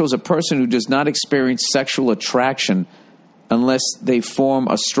 demisexual is a person who does not experience sexual attraction unless they form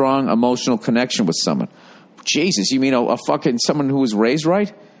a strong emotional connection with someone. Jesus, you mean a fucking someone who was raised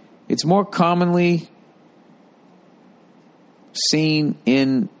right? It's more commonly seen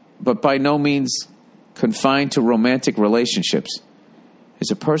in, but by no means confined to romantic relationships. It's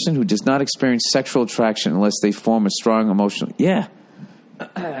a person who does not experience sexual attraction unless they form a strong emotional... Yeah.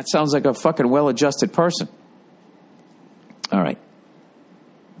 That sounds like a fucking well-adjusted person. All right.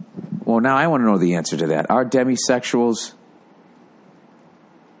 Well, now I want to know the answer to that. Are demisexuals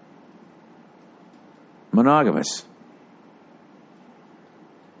monogamous?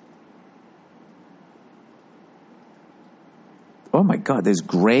 Oh my God, there's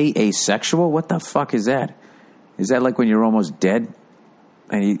gray asexual? What the fuck is that? Is that like when you're almost dead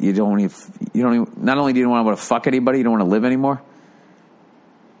and you don't even, not only do you don't want to fuck anybody, you don't want to live anymore?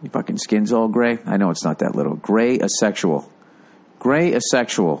 Your fucking skin's all gray? I know it's not that little. Gray asexual. Gray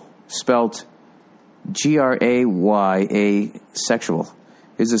asexual, spelt Graya sexual,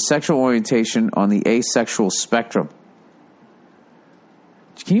 is a sexual orientation on the asexual spectrum.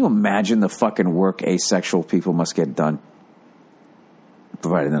 Can you imagine the fucking work asexual people must get done?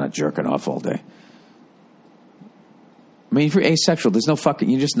 Provided they're not jerking off all day. I mean, if you're asexual, there's no fucking,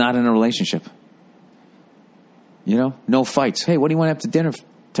 you're just not in a relationship. You know? No fights. Hey, what do you want to have to dinner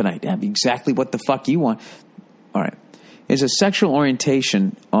tonight? Have exactly what the fuck you want. All right. Is a sexual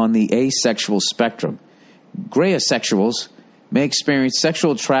orientation on the asexual spectrum. Gray asexuals may experience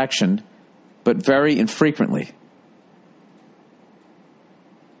sexual attraction, but very infrequently.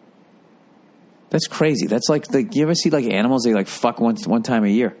 That's crazy. That's like, you ever see like animals, they like fuck one time a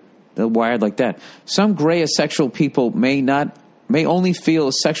year. They're wired like that. Some gray asexual people may only feel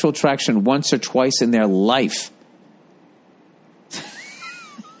a sexual attraction once or twice in their life.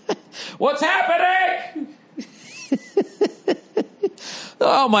 What's happening?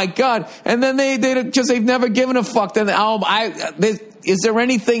 Oh my God! And then they've never given a fuck. Then is there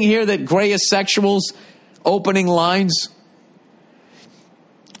anything here that gray asexuals opening lines?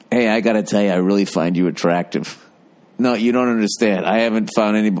 Hey, I got to tell you, I really find you attractive. No, you don't understand. I haven't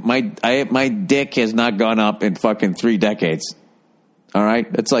found any. My dick has not gone up in fucking 3 decades. All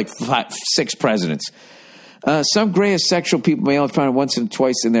right, that's like 6 presidents. Some gray asexual people may only find it once and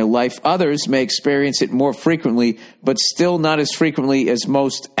twice in their life. Others may experience it more frequently, but still not as frequently as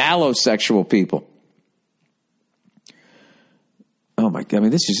most allosexual people. Oh my God! I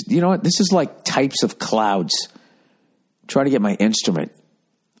mean, this is, you know what? This is like types of clouds. Try to get my instrument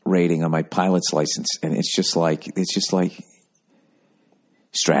rating on my pilot's license, and it's just like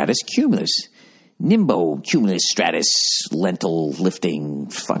stratus, cumulus, nimbo, cumulus, stratus, lentil,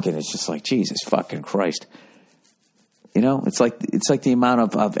 lifting, fucking. It's just like Jesus fucking Christ. You know, it's like the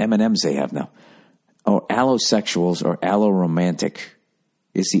amount of M&Ms they have now. Or allosexuals or alloromantic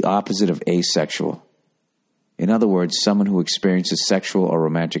is the opposite of asexual. In other words, someone who experiences sexual or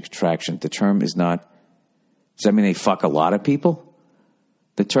romantic attraction. The term is not. Does that mean they fuck a lot of people?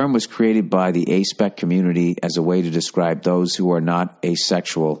 The term was created by the aspec community as a way to describe those who are not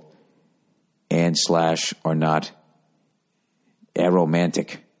asexual and / are not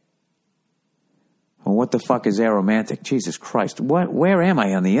Aromantic. Well, what the fuck is aromantic? Jesus Christ. Where am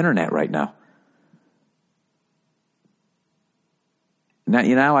I on the internet right now?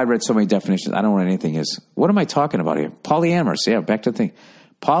 Now I read so many definitions. I don't know what anything is. What am I talking about here? Polyamorous. Yeah, back to the thing.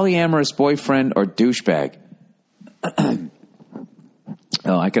 Polyamorous boyfriend or douchebag?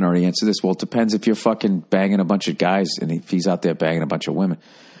 Oh, I can already answer this. Well, it depends if you're fucking banging a bunch of guys and if he's out there banging a bunch of women.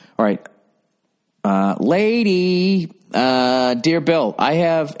 All right. Lady, dear Bill, I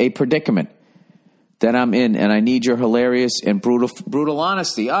have a predicament that I'm in, and I need your hilarious and brutal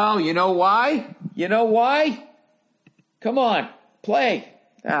honesty. Oh, you know why? You know why? Come on, play.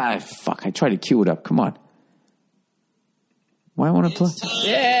 Fuck, I tried to cue it up. Come on. Why I want to play?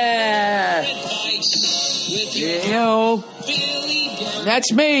 Yeah.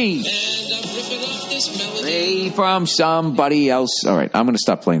 That's me. Me from somebody else. All right, I'm going to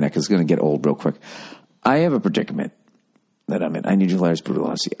stop playing that because it's going to get old real quick. I have a predicament that I'm in. I need your hilarious brutal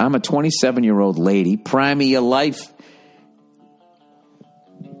honesty. I'm a 27-year-old lady, prime of your life.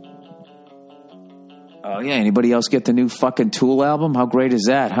 Oh, yeah, anybody else get the new fucking Tool album? How great is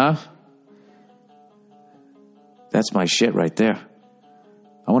that, huh? That's my shit right there.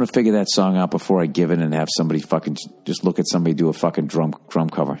 I want to figure that song out before I give it and have somebody fucking just look at somebody do a fucking drum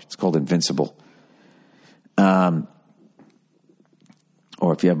cover. It's called Invincible. Or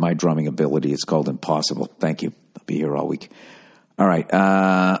if you have my drumming ability, it's called Impossible. Thank you. I'll be here all week. All right.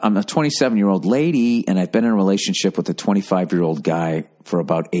 I'm a 27-year-old lady, and I've been in a relationship with a 25-year-old guy for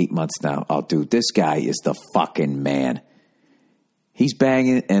about 8 months now. Oh, dude, this guy is the fucking man. He's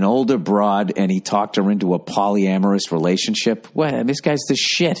banging an older broad, and he talked her into a polyamorous relationship. What? This guy's the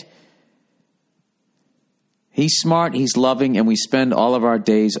shit. He's smart, he's loving, and we spend all of our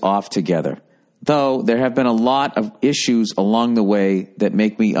days off together. Though there have been a lot of issues along the way that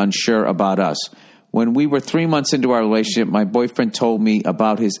make me unsure about us. When we were 3 months into our relationship, my boyfriend told me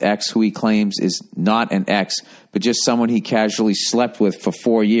about his ex, who he claims is not an ex, but just someone he casually slept with for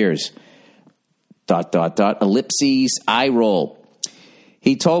 4 years. ... Ellipses, eye roll.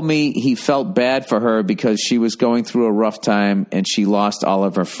 He told me he felt bad for her because she was going through a rough time and she lost all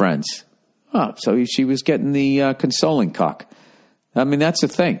of her friends. Oh, so she was getting the consoling cock. I mean, that's the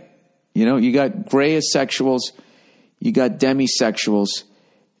thing. You know, you got gray asexuals, you got demisexuals,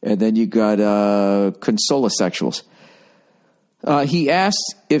 and then you got consolosexuals. He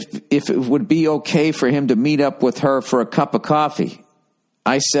asked if it would be okay for him to meet up with her for a cup of coffee.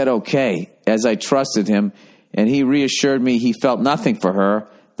 I said okay, as I trusted him, and he reassured me he felt nothing for her,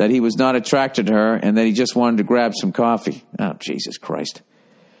 that he was not attracted to her, and that he just wanted to grab some coffee. Oh, Jesus Christ.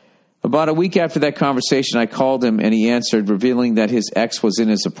 About a week after that conversation, I called him, and he answered, revealing that his ex was in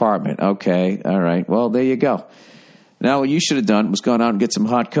his apartment. Okay, all right. Well, there you go. Now, what you should have done was gone out and get some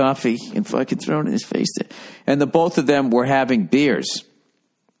hot coffee and fucking thrown it in his face. And the both of them were having beers.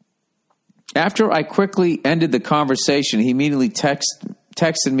 After I quickly ended the conversation, he immediately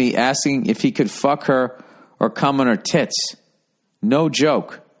texted me asking if he could fuck her or come on her tits. No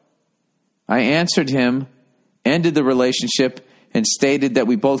joke. I answered him, ended the relationship, and stated that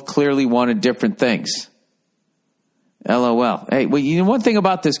we both clearly wanted different things. LOL. Hey, well, you know one thing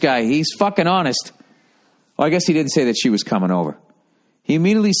about this guy, he's fucking honest. Well, I guess he didn't say that she was coming over. He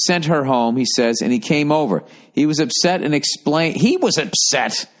immediately sent her home, he says, and he came over. He was upset and explained. He was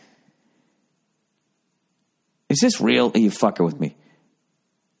upset. Is this real? Are you fucking with me?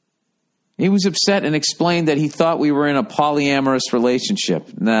 He was upset and explained that he thought we were in a polyamorous relationship.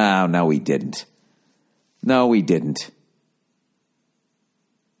 No, we didn't. No, we didn't.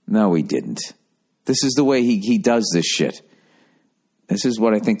 This is the way he does this shit. This is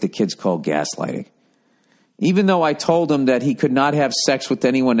what I think the kids call gaslighting. Even though I told him that he could not have sex with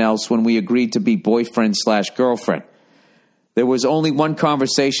anyone else when we agreed to be boyfriend/girlfriend. There was only one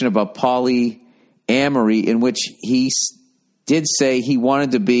conversation about polyamory in which he did say he wanted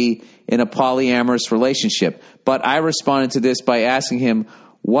to be in a polyamorous relationship. But I responded to this by asking him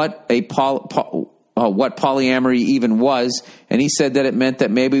what polyamory even was, and he said that it meant that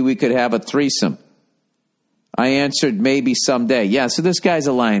maybe we could have a threesome. I answered maybe someday. Yeah, so this guy's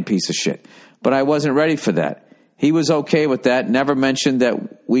a lying piece of shit. But I wasn't ready for that. He was okay with that, never mentioned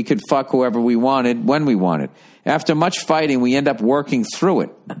that we could fuck whoever we wanted, when we wanted. After much fighting, we end up working through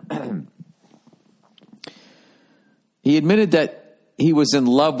it. He admitted that he was in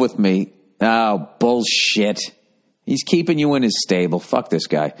love with me. Oh, bullshit. He's keeping you in his stable. Fuck this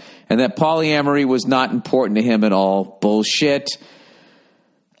guy. And that polyamory was not important to him at all. Bullshit.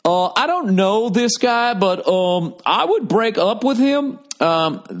 I don't know this guy, but I would break up with him.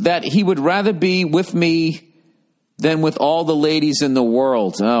 That he would rather be with me than with all the ladies in the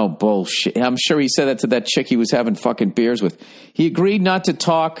world. Oh, bullshit. I'm sure he said that to that chick he was having fucking beers with. He agreed not to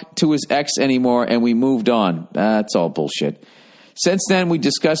talk to his ex anymore, and we moved on. That's all bullshit. Since then, we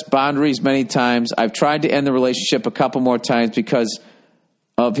discussed boundaries many times. I've tried to end the relationship a couple more times because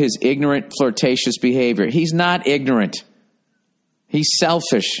of his ignorant, flirtatious behavior. He's not ignorant. He's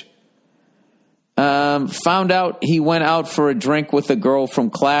selfish. Found out he went out for a drink with a girl from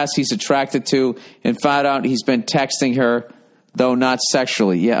class he's attracted to, and found out he's been texting her, though not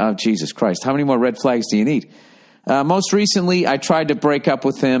sexually. Yeah, oh, Jesus Christ. How many more red flags do you need? Most recently, I tried to break up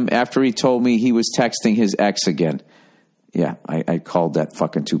with him after he told me he was texting his ex again. Yeah, I called that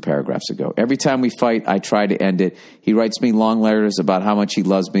fucking 2 paragraphs ago. Every time we fight, I try to end it. He writes me long letters about how much he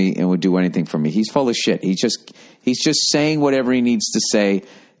loves me and would do anything for me. He's full of shit. He's just saying whatever he needs to say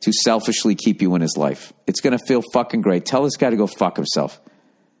to selfishly keep you in his life. It's going to feel fucking great. Tell this guy to go fuck himself.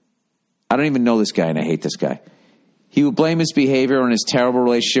 I don't even know this guy, and I hate this guy. He will blame his behavior on his terrible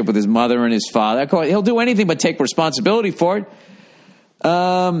relationship with his mother and his father. He'll do anything but take responsibility for it.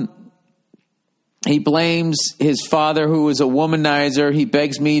 He blames his father, who is a womanizer. He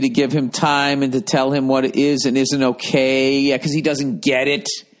begs me to give him time and to tell him what is and isn't okay. Yeah, because he doesn't get it.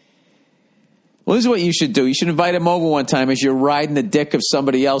 Well, this is what you should do. You should invite him over one time as you're riding the dick of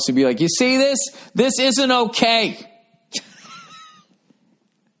somebody else and be like, you see this? This isn't okay.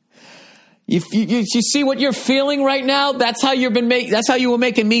 You see what you're feeling right now? That's how that's how you were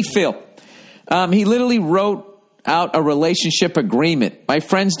making me feel. He literally wrote out a relationship agreement. My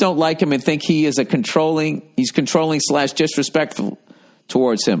friends don't like him and think he's controlling / disrespectful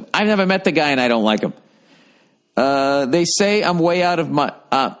towards him. I've never met the guy and I don't like him. They say I'm way out of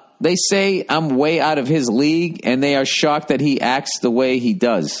his league, and they are shocked that he acts the way he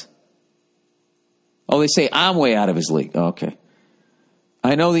does. Oh, they say I'm way out of his league. Oh, okay.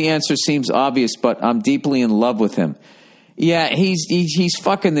 I know the answer seems obvious, but I'm deeply in love with him. Yeah, he's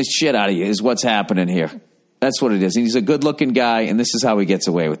fucking the shit out of you is what's happening here. That's what it is. He's a good-looking guy, and this is how he gets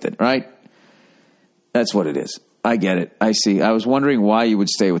away with it, right? That's what it is. I get it. I see. I was wondering why you would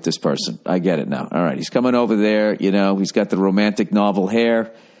stay with this person. I get it now. All right, he's coming over there. You know, he's got the romantic novel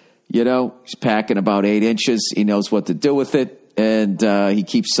hair. You know, he's packing about 8 inches. He knows what to do with it, and he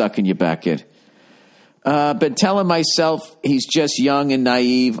keeps sucking you back in. Been telling myself he's just young and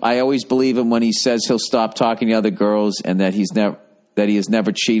naive. I always believe him when he says he'll stop talking to other girls and that he has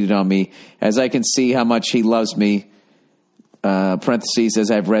never cheated on me, as I can see how much he loves me, parentheses, as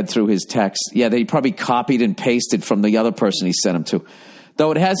I've read through his text. Yeah, they probably copied and pasted from the other person he sent him to.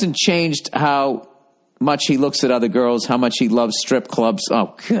 Though it hasn't changed how much he looks at other girls, how much he loves strip clubs.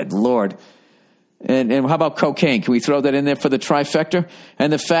 Oh, good Lord. And how about cocaine? Can we throw that in there for the trifecta?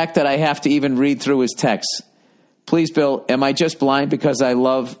 And the fact that I have to even read through his texts. Please, Bill, am I just blind because I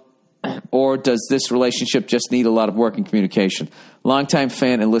love, or does this relationship just need a lot of work and communication? Longtime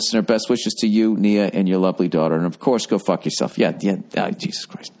fan and listener, best wishes to you, Nia, and your lovely daughter. And, of course, go fuck yourself. Yeah, Jesus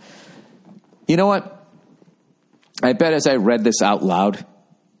Christ. You know what? I bet as I read this out loud,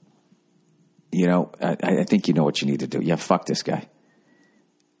 you know, I think you know what you need to do. Yeah, fuck this guy.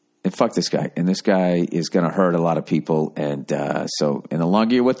 And fuck this guy. And this guy is going to hurt a lot of people. And the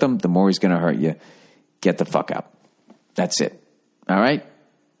longer you're with him, the more he's going to hurt you. Get the fuck out. That's it. All right?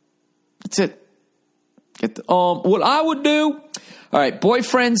 That's it. What I would do. All right.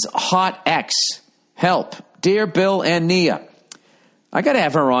 Boyfriend's hot ex. Help. Dear Bill and Nia. I got to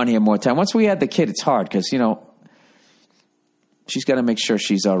have her on here more time. Once we had the kid, it's hard because, you know, she's got to make sure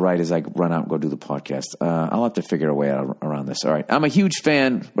she's all right as I run out and go do the podcast. I'll have to figure a way out around this. All right. I'm a huge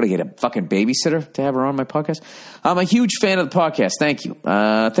fan. What, do I get a fucking babysitter to have her on my podcast? I'm a huge fan of the podcast. Thank you.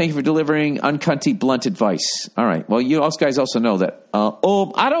 Thank you for delivering uncunty, blunt advice. All right. Well, you guys also know that.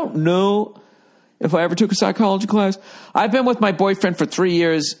 I don't know if I ever took a psychology class. I've been with my boyfriend for 3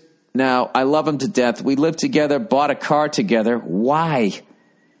 years now. I love him to death. We lived together, bought a car together. Why?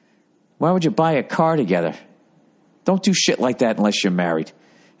 Why would you buy a car together? Don't do shit like that unless you're married.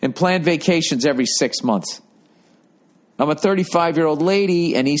 And plan vacations every 6 months. I'm a 35-year-old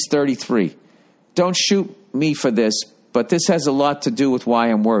lady, and he's 33. Don't shoot me for this, but this has a lot to do with why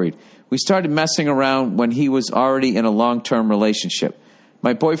I'm worried. We started messing around when he was already in a long-term relationship.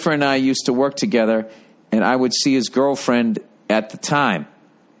 My boyfriend and I used to work together, and I would see his girlfriend at the time,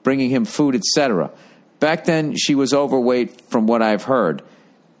 bringing him food, etc. Back then, she was overweight from what I've heard.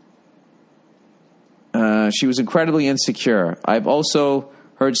 She was incredibly insecure. I've also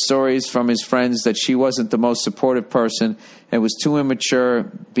heard stories from his friends that she wasn't the most supportive person and was too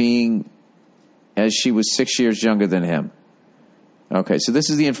immature, being as she was 6 years younger than him. Okay, so this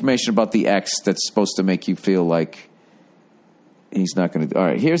is the information about the ex that's supposed to make you feel like he's not going to... All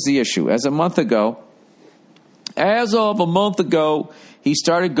right, here's the issue. As a month ago, as of a month ago, he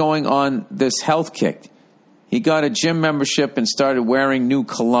started going on this health kick. He got a gym membership and started wearing new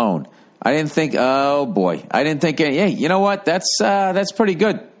cologne. I didn't think, oh boy, hey, you know what? That's pretty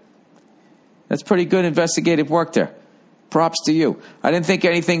good. That's pretty good investigative work there. Props to you. I didn't think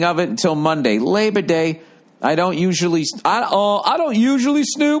anything of it until Monday, Labor Day. I don't usually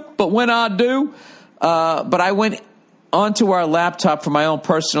snoop, but when I do, but I went onto our laptop for my own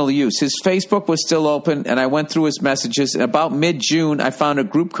personal use. His Facebook was still open, and I went through his messages. And about mid-June, I found a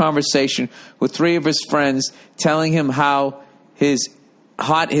group conversation with 3 of his friends telling him how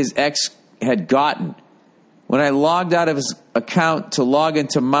hot his ex had gotten. When I logged out of his account to log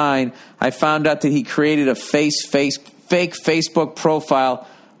into mine, I found out that he created a fake Facebook profile.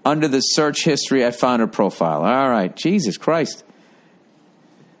 Under the search history, I found her profile. All right, Jesus Christ.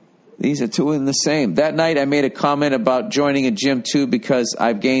 These are two in the same. That night, I made a comment about joining a gym, too, because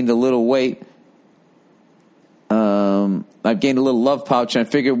I've gained a little weight. I've gained a little love pouch, and I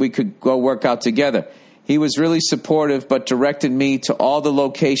figured we could go work out together. He was really supportive, but directed me to all the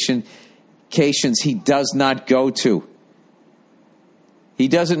locations he does not go to. He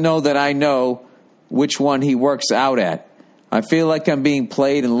doesn't know that I know which one he works out at. I feel like I'm being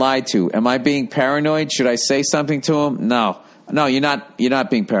played and lied to. Am I being paranoid? Should I say something to him? No, you're not. You're not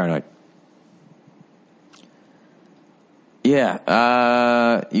being paranoid.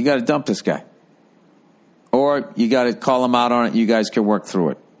 Yeah, you got to dump this guy, or you got to call him out on it. You guys can work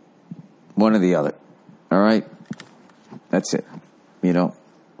through it, one or the other. All right, that's it. You know,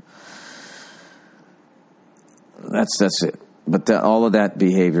 that's it. But all of that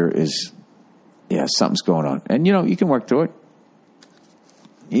behavior is, something's going on, and you can work through it.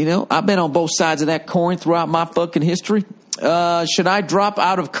 I've been on both sides of that coin throughout my fucking history. Should I drop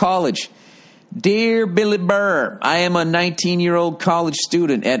out of college? Dear Billy Burr, I am a 19-year-old college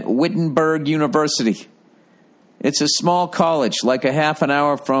student at Wittenberg University. It's a small college, like a half an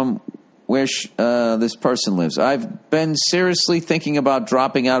hour from where this person lives. I've been seriously thinking about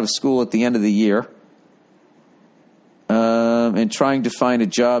dropping out of school at the end of the year and trying to find a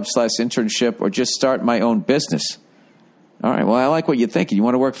job/internship or just start my own business. All right, well, I like what you're thinking. You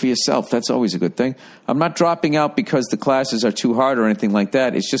want to work for yourself. That's always a good thing. I'm not dropping out because the classes are too hard or anything like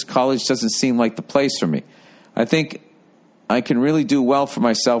that. It's just college doesn't seem like the place for me. I think I can really do well for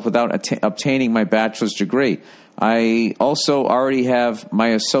myself without obtaining my bachelor's degree. I also already have my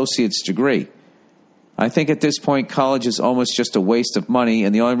associate's degree. I think at this point, college is almost just a waste of money,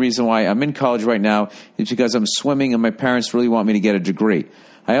 and the only reason why I'm in college right now is because I'm swimming and my parents really want me to get a degree.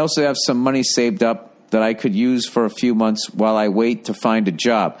 I also have some money saved up that I could use for a few months while I wait to find a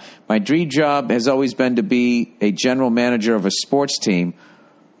job. My dream job has always been to be a general manager of a sports team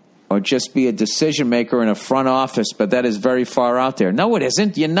or just be a decision maker in a front office, but that is very far out there. No, it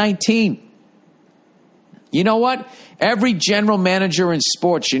isn't. You're 19. You know what? Every general manager in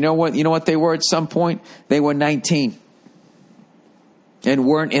sports, you know what they were at some point? They were 19 and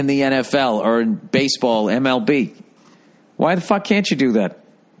weren't in the NFL or in baseball, MLB. Why the fuck can't you do that?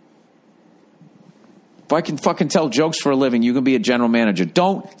 If I can fucking tell jokes for a living, you can be a general manager.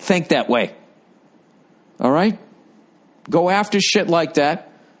 Don't think that way. All right? Go after shit like that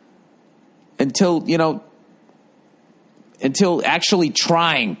until actually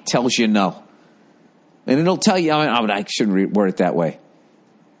trying tells you no. And it'll tell you, I shouldn't word it that way.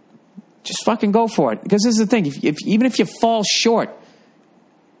 Just fucking go for it. Because this is the thing. Even if you fall short,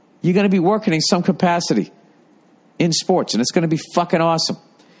 you're going to be working in some capacity in sports. And it's going to be fucking awesome.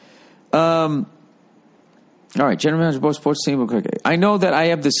 All right, general manager of both sports team. Okay. I know that I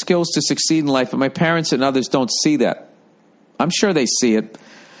have the skills to succeed in life, but my parents and others don't see that. I'm sure they see it.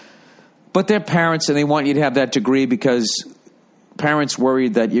 But they're parents, and they want you to have that degree because parents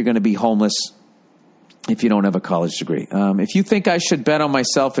worried that you're going to be homeless if you don't have a college degree. If you think I should bet on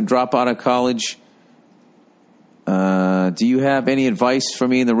myself and drop out of college, do you have any advice for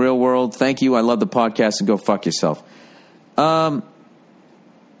me in the real world? Thank you. I love the podcast, and go fuck yourself.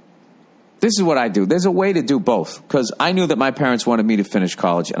 This is what I do. There's a way to do both because I knew that my parents wanted me to finish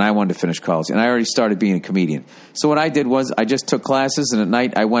college and I wanted to finish college and I already started being a comedian. So what I did was I just took classes and at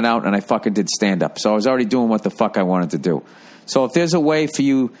night I went out and I fucking did stand-up. So I was already doing what the fuck I wanted to do. So if there's a way for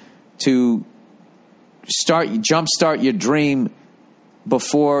you to jumpstart your dream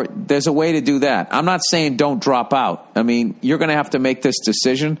before, there's a way to do that. I'm not saying don't drop out. I mean, you're going to have to make this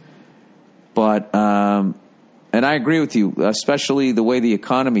decision, but and I agree with you, especially the way the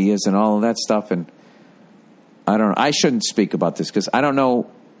economy is and all of that stuff. And I don't know. I shouldn't speak about this because I don't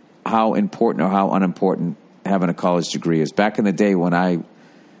know how important or how unimportant having a college degree is. Back in the day when I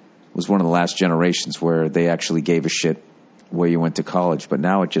was one of the last generations where they actually gave a shit where you went to college. But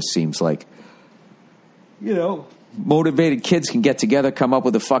now it just seems like motivated kids can get together, come up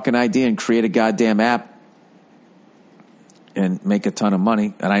with a fucking idea, and create a goddamn app and make a ton of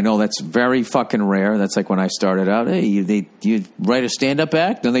money. And I know that's very fucking rare. That's like when I started out. Hey, you write a stand-up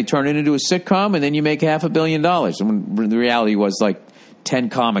act, then they turn it into a sitcom, and then you make $500 million. And when the reality was like 10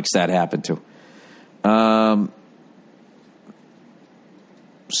 comics that happened to.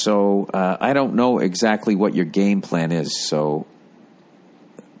 So I don't know exactly what your game plan is.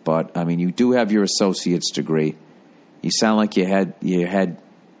 But I mean, you do have your associate's degree. You sound like you had your head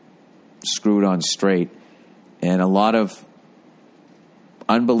screwed on straight, and a lot of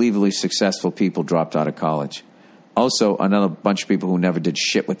unbelievably successful people dropped out of college. Also, another bunch of people who never did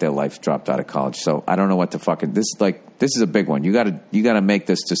shit with their life dropped out of college. So I don't know what to fucking this is a big one. You gotta make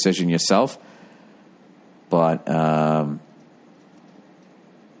this decision yourself. But oh,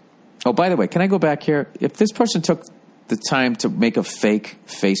 by the way, can I go back here? If this person took the time to make a fake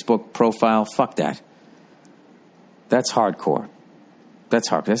Facebook profile, fuck that. That's hardcore. That's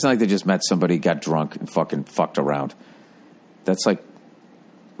hardcore. That's not like they just met somebody, got drunk, and fucking fucked around. That's like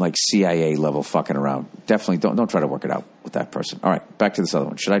CIA level fucking around. Definitely don't try to work it out with that person. All right, back to this other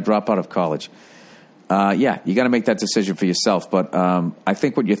one. Should I drop out of college? Yeah, you got to make that decision for yourself. But I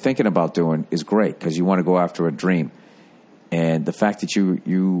think what you're thinking about doing is great because you want to go after a dream. And the fact that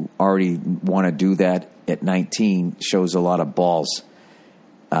you already want to do that at 19 shows a lot of balls.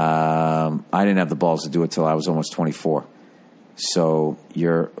 I didn't have the balls to do it till I was almost 24. So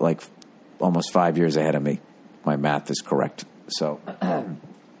you're like almost 5 years ahead of me. My math is correct. So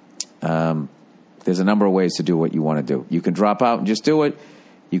there's a number of ways to do what you want to do. You can drop out and just do it.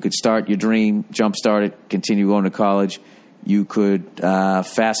 You could start your dream, jumpstart it, continue going to college. You could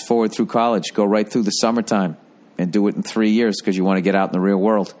fast forward through college, go right through the summertime and do it in 3 years because you want to get out in the real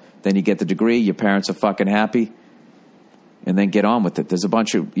world. Then you get the degree, your parents are fucking happy, and then get on with it. There's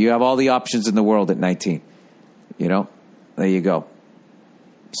you have all the options in the world at 19. There you go.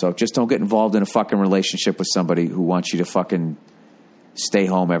 So just don't get involved in a fucking relationship with somebody who wants you to fucking stay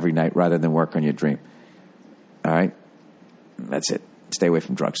home every night rather than work on your dream. All right? That's it. Stay away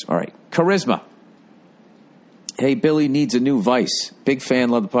from drugs. All right. Charisma. Hey, Billy needs a new vice. Big fan,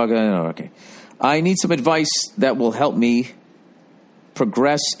 love the podcast. Oh, okay. I need some advice that will help me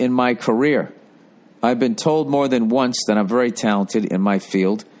progress in my career. I've been told more than once that I'm very talented in my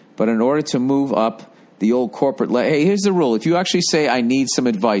field, but in order to move up the old corporate... hey, here's the rule. If you actually say, I need some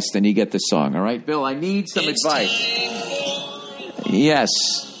advice, then you get the song. All right, Bill, I need some advice. Yes.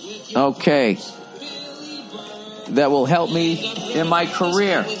 Okay. That will help me in my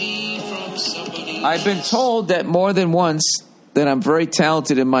career. I've been told that more than once that I'm very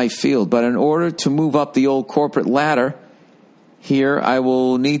talented in my field, but in order to move up the old corporate ladder here, I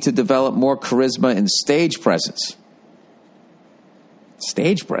will need to develop more charisma and stage presence.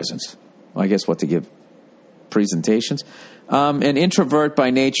 Stage presence? Well, I guess what to give presentations. An introvert by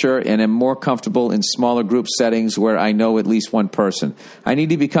nature and am more comfortable in smaller group settings where I know at least one person. I need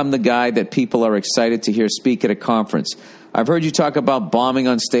to become the guy that people are excited to hear speak at a conference. I've heard you talk about bombing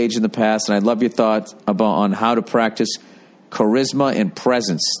on stage in the past, and I'd love your thoughts on how to practice charisma and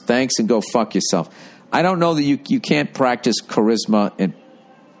presence. Thanks, and go fuck yourself. I don't know that you can't practice charisma and...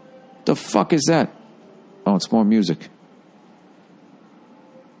 The fuck is that? Oh, it's more music.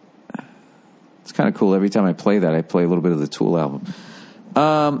 It's kind of cool. Every time I play that, I play a little bit of the Tool album.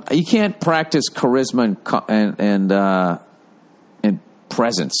 You can't practice charisma and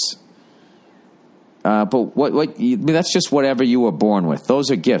presence. But that's just whatever you were born with.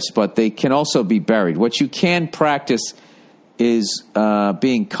 Those are gifts, but they can also be buried. What you can practice is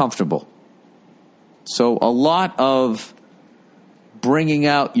being comfortable. So a lot of bringing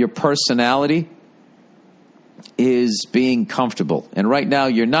out your personality is being comfortable. And right now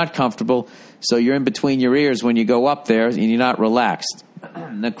you're not comfortable, so you're in between your ears when you go up there and you're not relaxed.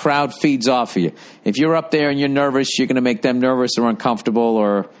 The crowd feeds off of you. If you're up there and you're nervous, you're going to make them nervous or uncomfortable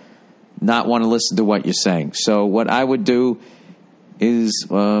or not want to listen to what you're saying. So what I would do is,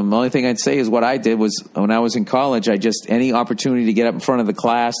 the only thing I'd say is what I did was when I was in college, any opportunity to get up in front of the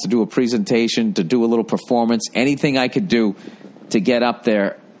class, to do a presentation, to do a little performance, anything I could do to get up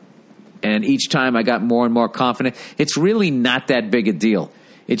there. And each time I got more and more confident. It's really not that big a deal.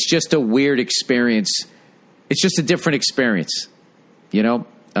 It's just a weird experience. It's just a different experience,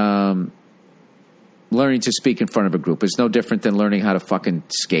 learning to speak in front of a group is no different than learning how to fucking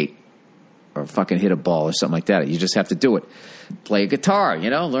skate or fucking hit a ball or something like that. You just have to do it. Play a guitar,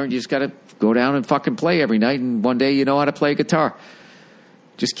 learn. You just got to go down and fucking play every night, and one day you know how to play a guitar.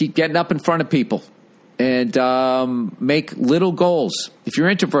 Just keep getting up in front of people and make little goals. If you're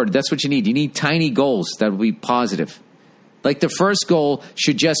introverted, that's what you need. You need tiny goals that will be positive. Like the first goal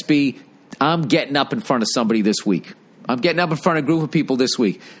should just be, I'm getting up in front of somebody this week. I'm getting up in front of a group of people this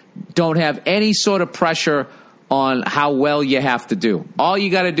week. Don't have any sort of pressure on how well you have to do. All you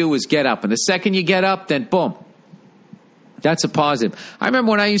got to do is get up. And the second you get up, then boom. That's a positive. I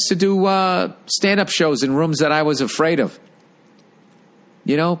remember when I used to do stand-up shows in rooms that I was afraid of.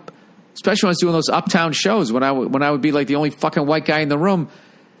 You know, especially when I was doing those uptown shows, when I would be like the only fucking white guy in the room,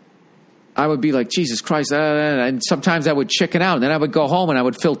 I would be like, Jesus Christ, and sometimes I would chicken out, and then I would go home and I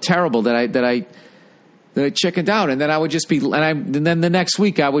would feel terrible that I chickened out, and then I would just be, and then the next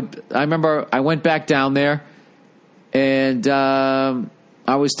week I remember I went back down there, and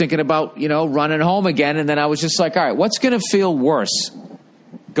I was thinking about, you know, running home again, and then I was just like, all right, what's going to feel worse?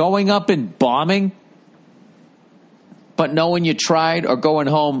 Going up and bombing, but knowing you tried, or going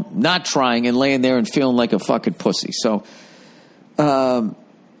home not trying and laying there and feeling like a fucking pussy. So,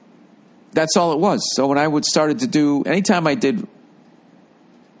 that's all it was. So when I started to do, anytime I did,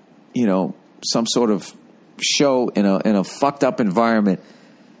 you know, some sort of show in a fucked up environment,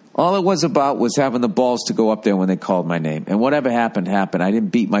 all it was about was having the balls to go up there when they called my name. And whatever happened, happened. I didn't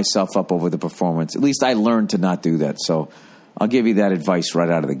beat myself up over the performance. At least I learned to not do that. So I'll give you that advice right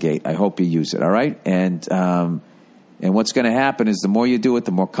out of the gate. I hope you use it, all right? And what's going to happen is the more you do it,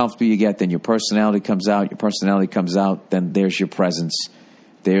 the more comfortable you get, then your personality comes out. Your personality comes out, then there's your presence.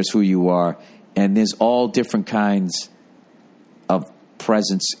 There's who you are. And there's all different kinds of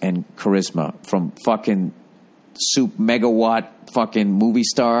presence and charisma, from fucking super megawatt fucking movie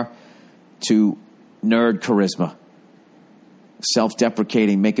star to nerd charisma.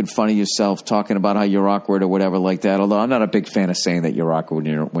 Self-deprecating, making fun of yourself, talking about how you're awkward or whatever like that. Although I'm not a big fan of saying that you're awkward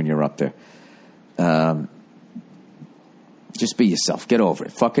when you're up there. Just be yourself. Get over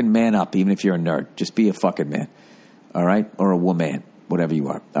it. Fucking man up, even if you're a nerd. Just be a fucking man. All right? Or a woman. Whatever you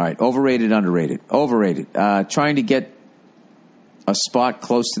are. All right. Overrated, underrated. Overrated. Trying to get a spot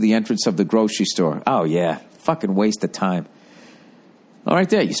close to the entrance of the grocery store. Oh, yeah. Fucking waste of time. All right,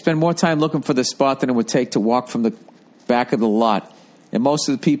 there. You spend more time looking for the spot than it would take to walk from the back of the lot. And most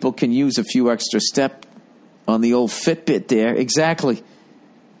of the people can use a few extra steps on the old Fitbit there. Exactly.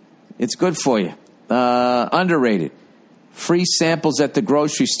 It's good for you. Underrated. Free samples at the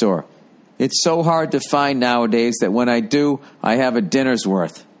grocery store. It's so hard to find nowadays that when I do, I have a dinner's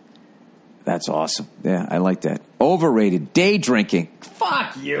worth. That's awesome. Yeah, I like that. Overrated. Day drinking.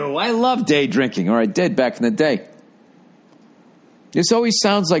 Fuck you. I love day drinking, or I did back in the day. This always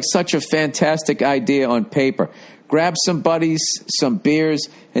sounds like such a fantastic idea on paper. Grab some buddies, some beers,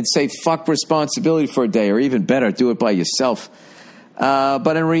 and say fuck responsibility for a day, or even better, do it by yourself.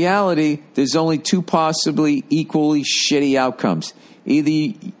 But in reality, there's only two possibly equally shitty outcomes.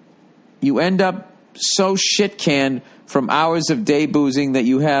 Either you end up so shit-canned from hours of day boozing that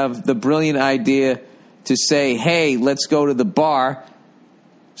you have the brilliant idea to say, hey, let's go to the bar.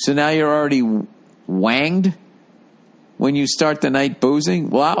 So now you're already wanged when you start the night boozing.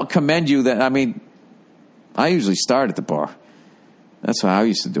 Well, I'll commend you that. I mean, I usually start at the bar. That's how I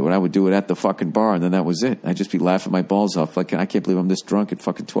used to do it. I would do it at the fucking bar, and then that was it. I'd just be laughing my balls off. Like, I can't believe I'm this drunk at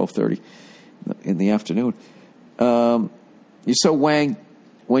fucking 12:30 in the afternoon. You're so wanged.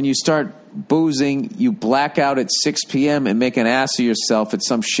 When you start boozing, you black out at 6 p.m. and make an ass of yourself at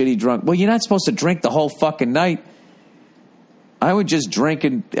some shitty drunk. Well, you're not supposed to drink the whole fucking night. I would just drink,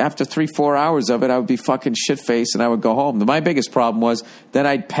 and after 3-4 hours of it, I would be fucking shit-faced, and I would go home. My biggest problem was then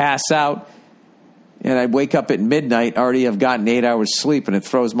I'd pass out, and I'd wake up at midnight, already have gotten 8 hours sleep, and it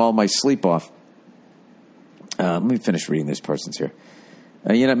throws all my sleep off. Let me finish reading this person's here.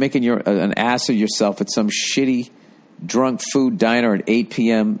 You're not making an ass of yourself at some shitty drunk food diner at 8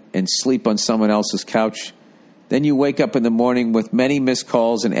 p.m. and sleep on someone else's couch. Then you wake up in the morning with many missed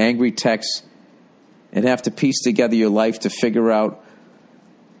calls and angry texts and have to piece together your life to figure out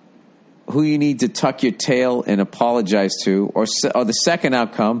who you need to tuck your tail and apologize to. Or the second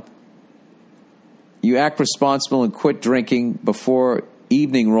outcome, you act responsible and quit drinking before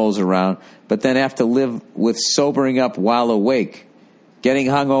evening rolls around, but then have to live with sobering up while awake, getting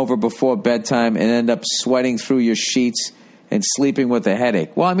hungover before bedtime, and end up sweating through your sheets and sleeping with a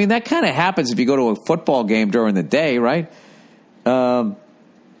headache. Well, I mean, that kind of happens if you go to a football game during the day, right?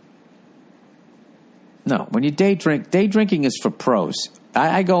 No, when you day drinking is for pros.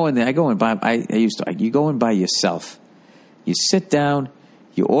 I go in there. You go in by yourself. You sit down,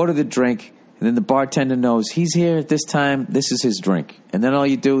 you order the drink, and then the bartender knows he's here at this time. This is his drink. And then all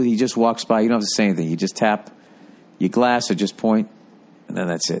you do, he just walks by. You don't have to say anything. You just tap your glass or just point. And then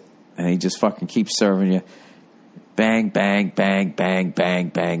that's it. And he just fucking keeps serving you. Bang, bang, bang, bang, bang,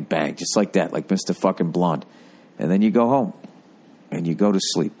 bang, bang. Just like that, like Mr. fucking Blonde. And then you go home. And you go to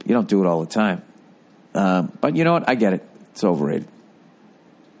sleep. You don't do it all the time. But you know what? I get it. It's overrated.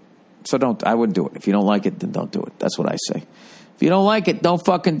 So I wouldn't do it. If you don't like it, then don't do it. That's what I say. If you don't like it, don't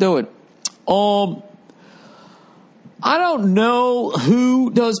fucking do it. I don't know who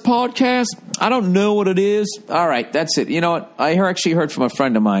does podcasts. I don't know what it is. All right, that's it. You know what? I actually heard from a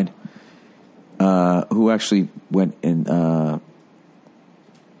friend of mine who actually went in. I'm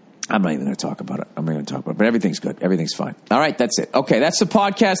not even going to talk about it. I'm not going to talk about it. But everything's good. Everything's fine. All right, that's it. Okay, that's the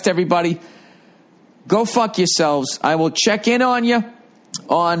podcast, everybody. Go fuck yourselves. I will check in on you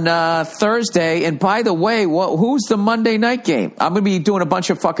on Thursday. And by the way, who's the Monday night game? I'm going to be doing a bunch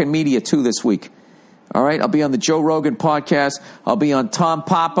of fucking media, too, this week. All right, I'll be on the Joe Rogan podcast. I'll be on Tom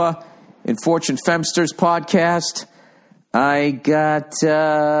Papa and Fortune Femster's podcast. I got,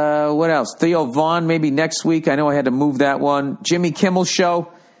 what else? Theo Vaughn maybe next week. I know I had to move that one. Jimmy Kimmel Show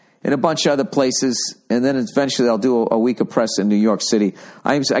and a bunch of other places. And then eventually I'll do a week of press in New York City.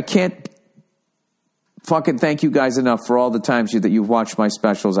 I can't fucking thank you guys enough for all the times that you've watched my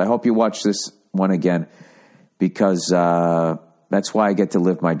specials. I hope you watch this one again because that's why I get to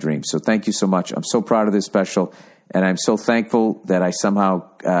live my dream. So thank you so much. I'm so proud of this special, and I'm so thankful that I somehow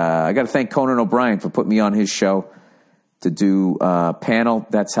I got to thank Conan O'Brien for putting me on his show to do a panel.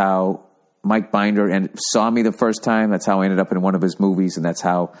 That's how Mike Binder saw me the first time. That's how I ended up in one of his movies, and that's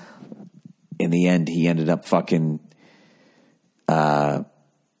how, in the end, he ended up fucking.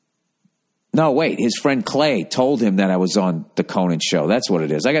 No, wait. His friend Clay told him that I was on the Conan show. That's what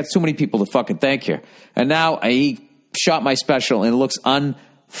it is. I got too many people to fucking thank here, and now he shot my special and it looks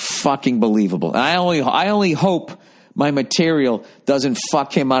unfucking believable. And I only hope my material doesn't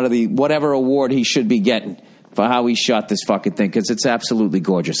fuck him out of the whatever award he should be getting for how he shot this fucking thing, because it's absolutely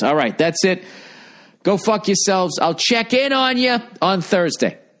gorgeous. All right, that's it. Go fuck yourselves. I'll check in on you on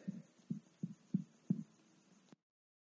Thursday.